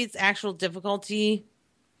timing. Maybe it's actual difficulty.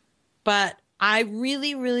 But I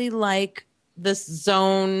really, really like this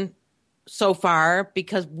zone so far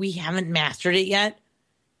because we haven't mastered it yet.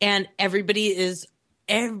 And everybody is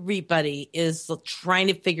trying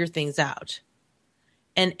to figure things out.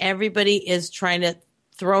 And everybody is trying to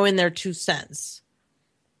throw in their 2 cents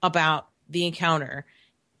about the encounter.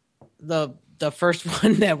 The first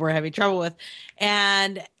one that we're having trouble with.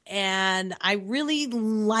 And I really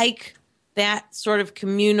like that sort of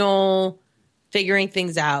communal figuring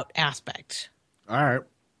things out aspect. All right.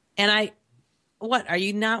 And what, are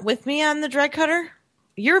you not with me on the Dread Cutter?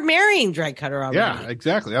 You're marrying Dread Cutter already. Yeah,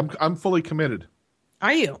 exactly. I'm fully committed.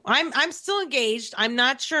 Are you? I'm still engaged. I'm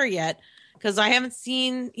not sure yet because I haven't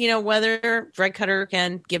seen, whether Dread Cutter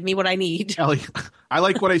can give me what I need. Ellie, I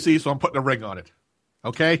like what I see, so I'm putting a ring on it.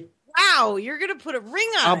 Okay? Wow, you're going to put a ring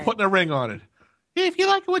on it. I'm putting a ring on it. If you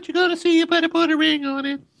like what you're going to see, you better put a ring on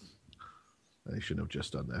it. I should have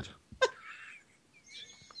just done that.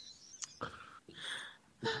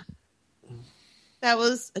 That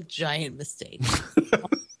was a giant mistake.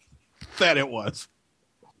 That it was.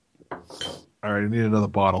 All right, I need another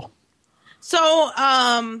bottle. So,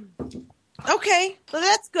 okay, well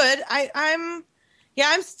that's good. I'm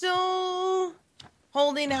still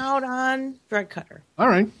holding out on Dread Cutter. All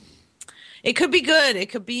right. It could be good. It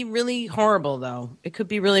could be really horrible, though. It could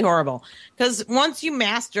be really horrible because once you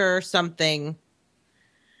master something,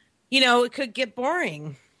 it could get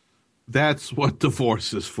boring. That's what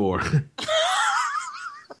divorce is for.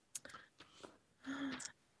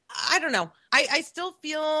 I don't know. I still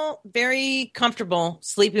feel very comfortable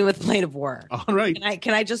sleeping with Plane of War. All right.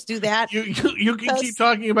 Can I just do that? You can keep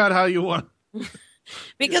talking about how you want.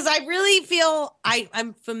 Because I really feel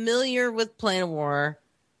I'm familiar with Plane of War.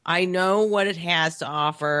 I know what it has to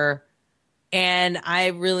offer, and I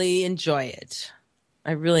really enjoy it.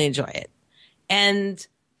 And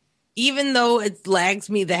even though it lags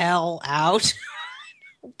me the hell out,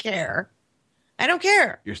 I don't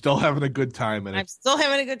care. You're still having a good time in it. I'm still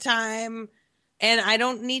having a good time, and I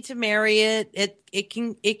don't need to marry it. It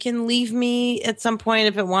can leave me at some point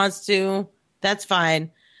if it wants to. That's fine.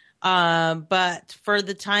 But for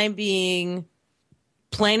the time being,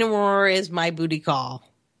 Plane of War is my booty call.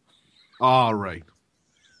 All right.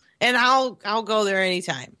 And I'll go there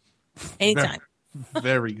anytime.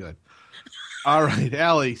 Very good. All right,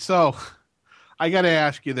 Allie. So I got to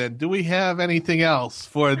ask you then, do we have anything else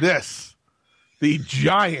for this, the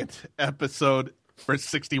giant episode for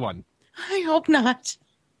 61? I hope not.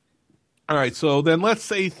 All right. So then let's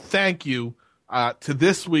say thank you to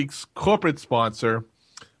this week's corporate sponsor,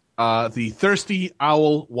 the Thirsty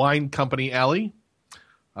Owl Wine Company, Allie,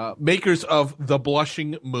 makers of the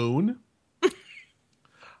Blushing Moon.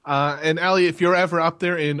 And Allie, if you're ever up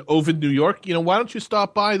there in Ovid, New York, why don't you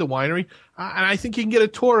stop by the winery? And I think you can get a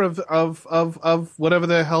tour of whatever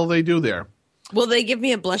the hell they do there. Will they give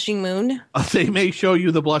me a blushing moon? They may show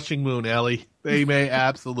you the Blushing Moon, Allie. They may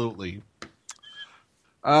absolutely.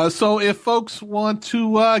 So if folks want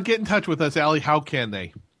to get in touch with us, Allie, how can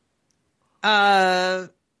they? How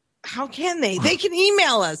can they? They can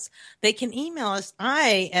email us.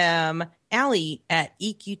 I am Allie at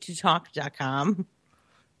EQ2talk.com.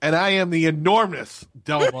 And I am the enormous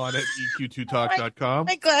Delmon at EQ2talk.com.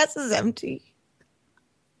 My glass is empty.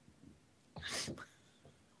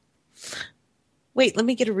 Wait, let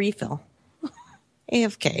me get a refill.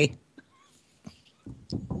 AFK.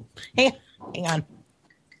 Hang on.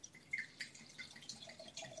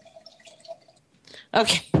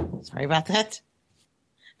 Okay. Sorry about that.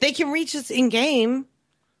 They can reach us in game.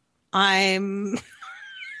 I'm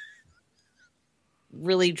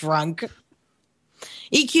really drunk.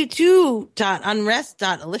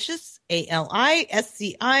 EQ2.unrest.alicious,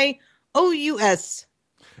 ALISCIOUS.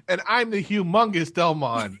 And I'm the humongous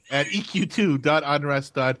Delmon at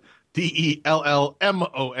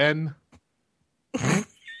EQ2.unrest.DELLMON.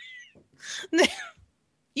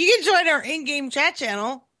 You can join our in-game chat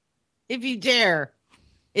channel if you dare.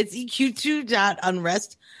 It's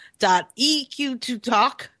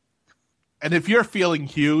EQ2.unrest.EQ2talk. And if you're feeling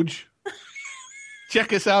huge,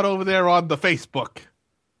 check us out over there on the Facebook,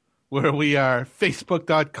 where we are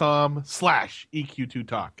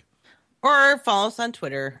facebook.com/EQ2talk. Or follow us on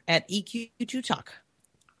Twitter at EQ2talk.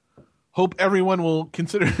 Hope everyone will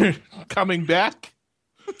consider coming back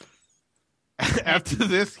after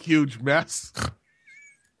this huge mess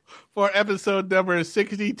for episode number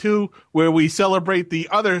 62, where we celebrate the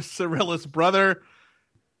other Cyrillus brother.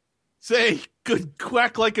 Say, good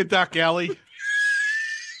quack like a duck, Allie.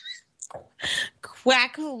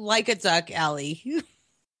 Quack like a duck, Allie.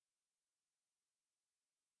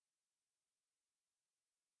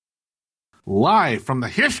 Live from the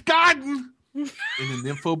Hirschgarten in the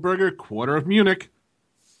Nymphoburger Quarter of Munich,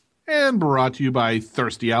 and brought to you by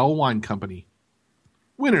Thirsty Owl Wine Company,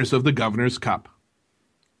 winners of the Governor's Cup.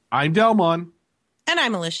 I'm Delmon. And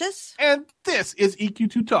I'm Malicious. And this is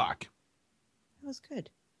EQ2 Talk. That was good.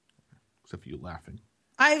 Except for you laughing.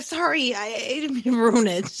 I'm sorry. I didn't mean to ruin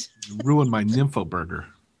it. You ruined my Nymphoburger.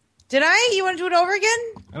 Did I? You want to do it over again?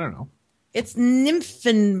 I don't know. It's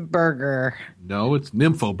Nymphenburger. No, it's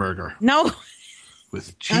Nymphoburger. No.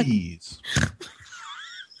 with cheese.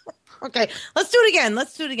 Okay, let's do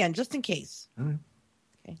it again, just in case. All right.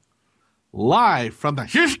 Okay. Live from the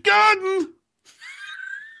Hirsch Garden.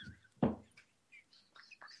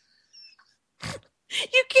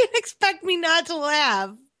 You can't expect me not to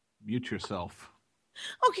laugh. Mute yourself.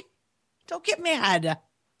 Okay, don't get mad.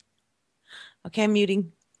 Okay, I'm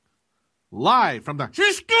muting. Live from the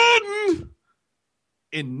Hirsch Garden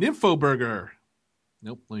in Nymphoburger.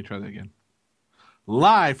 Nope, let me try that again.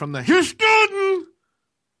 Live from the Hirsch Garden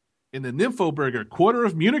in the Nymphoburger quarter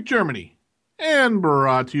of Munich, Germany. And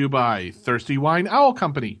brought to you by Thirsty Wine Owl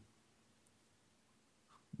Company.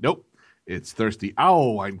 Nope, it's Thirsty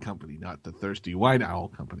Owl Wine Company, not the Thirsty Wine Owl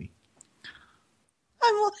Company.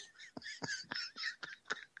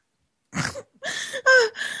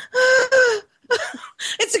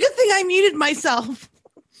 It's a good thing I muted myself.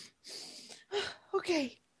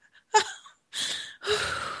 Okay.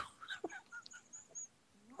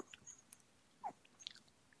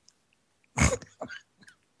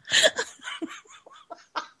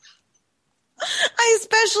 I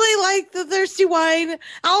especially like the Thirsty Wine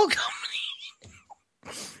Owl Company.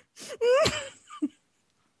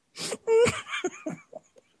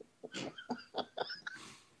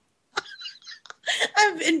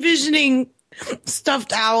 I'm envisioning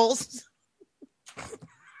stuffed owls.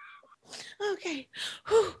 Okay.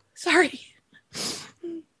 Whew, sorry.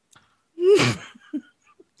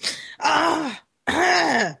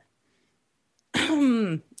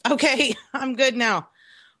 Okay, I'm good now.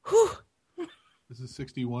 Whew. This is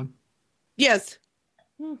 61. Yes.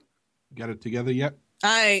 Got it together yet?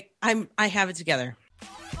 I have it together.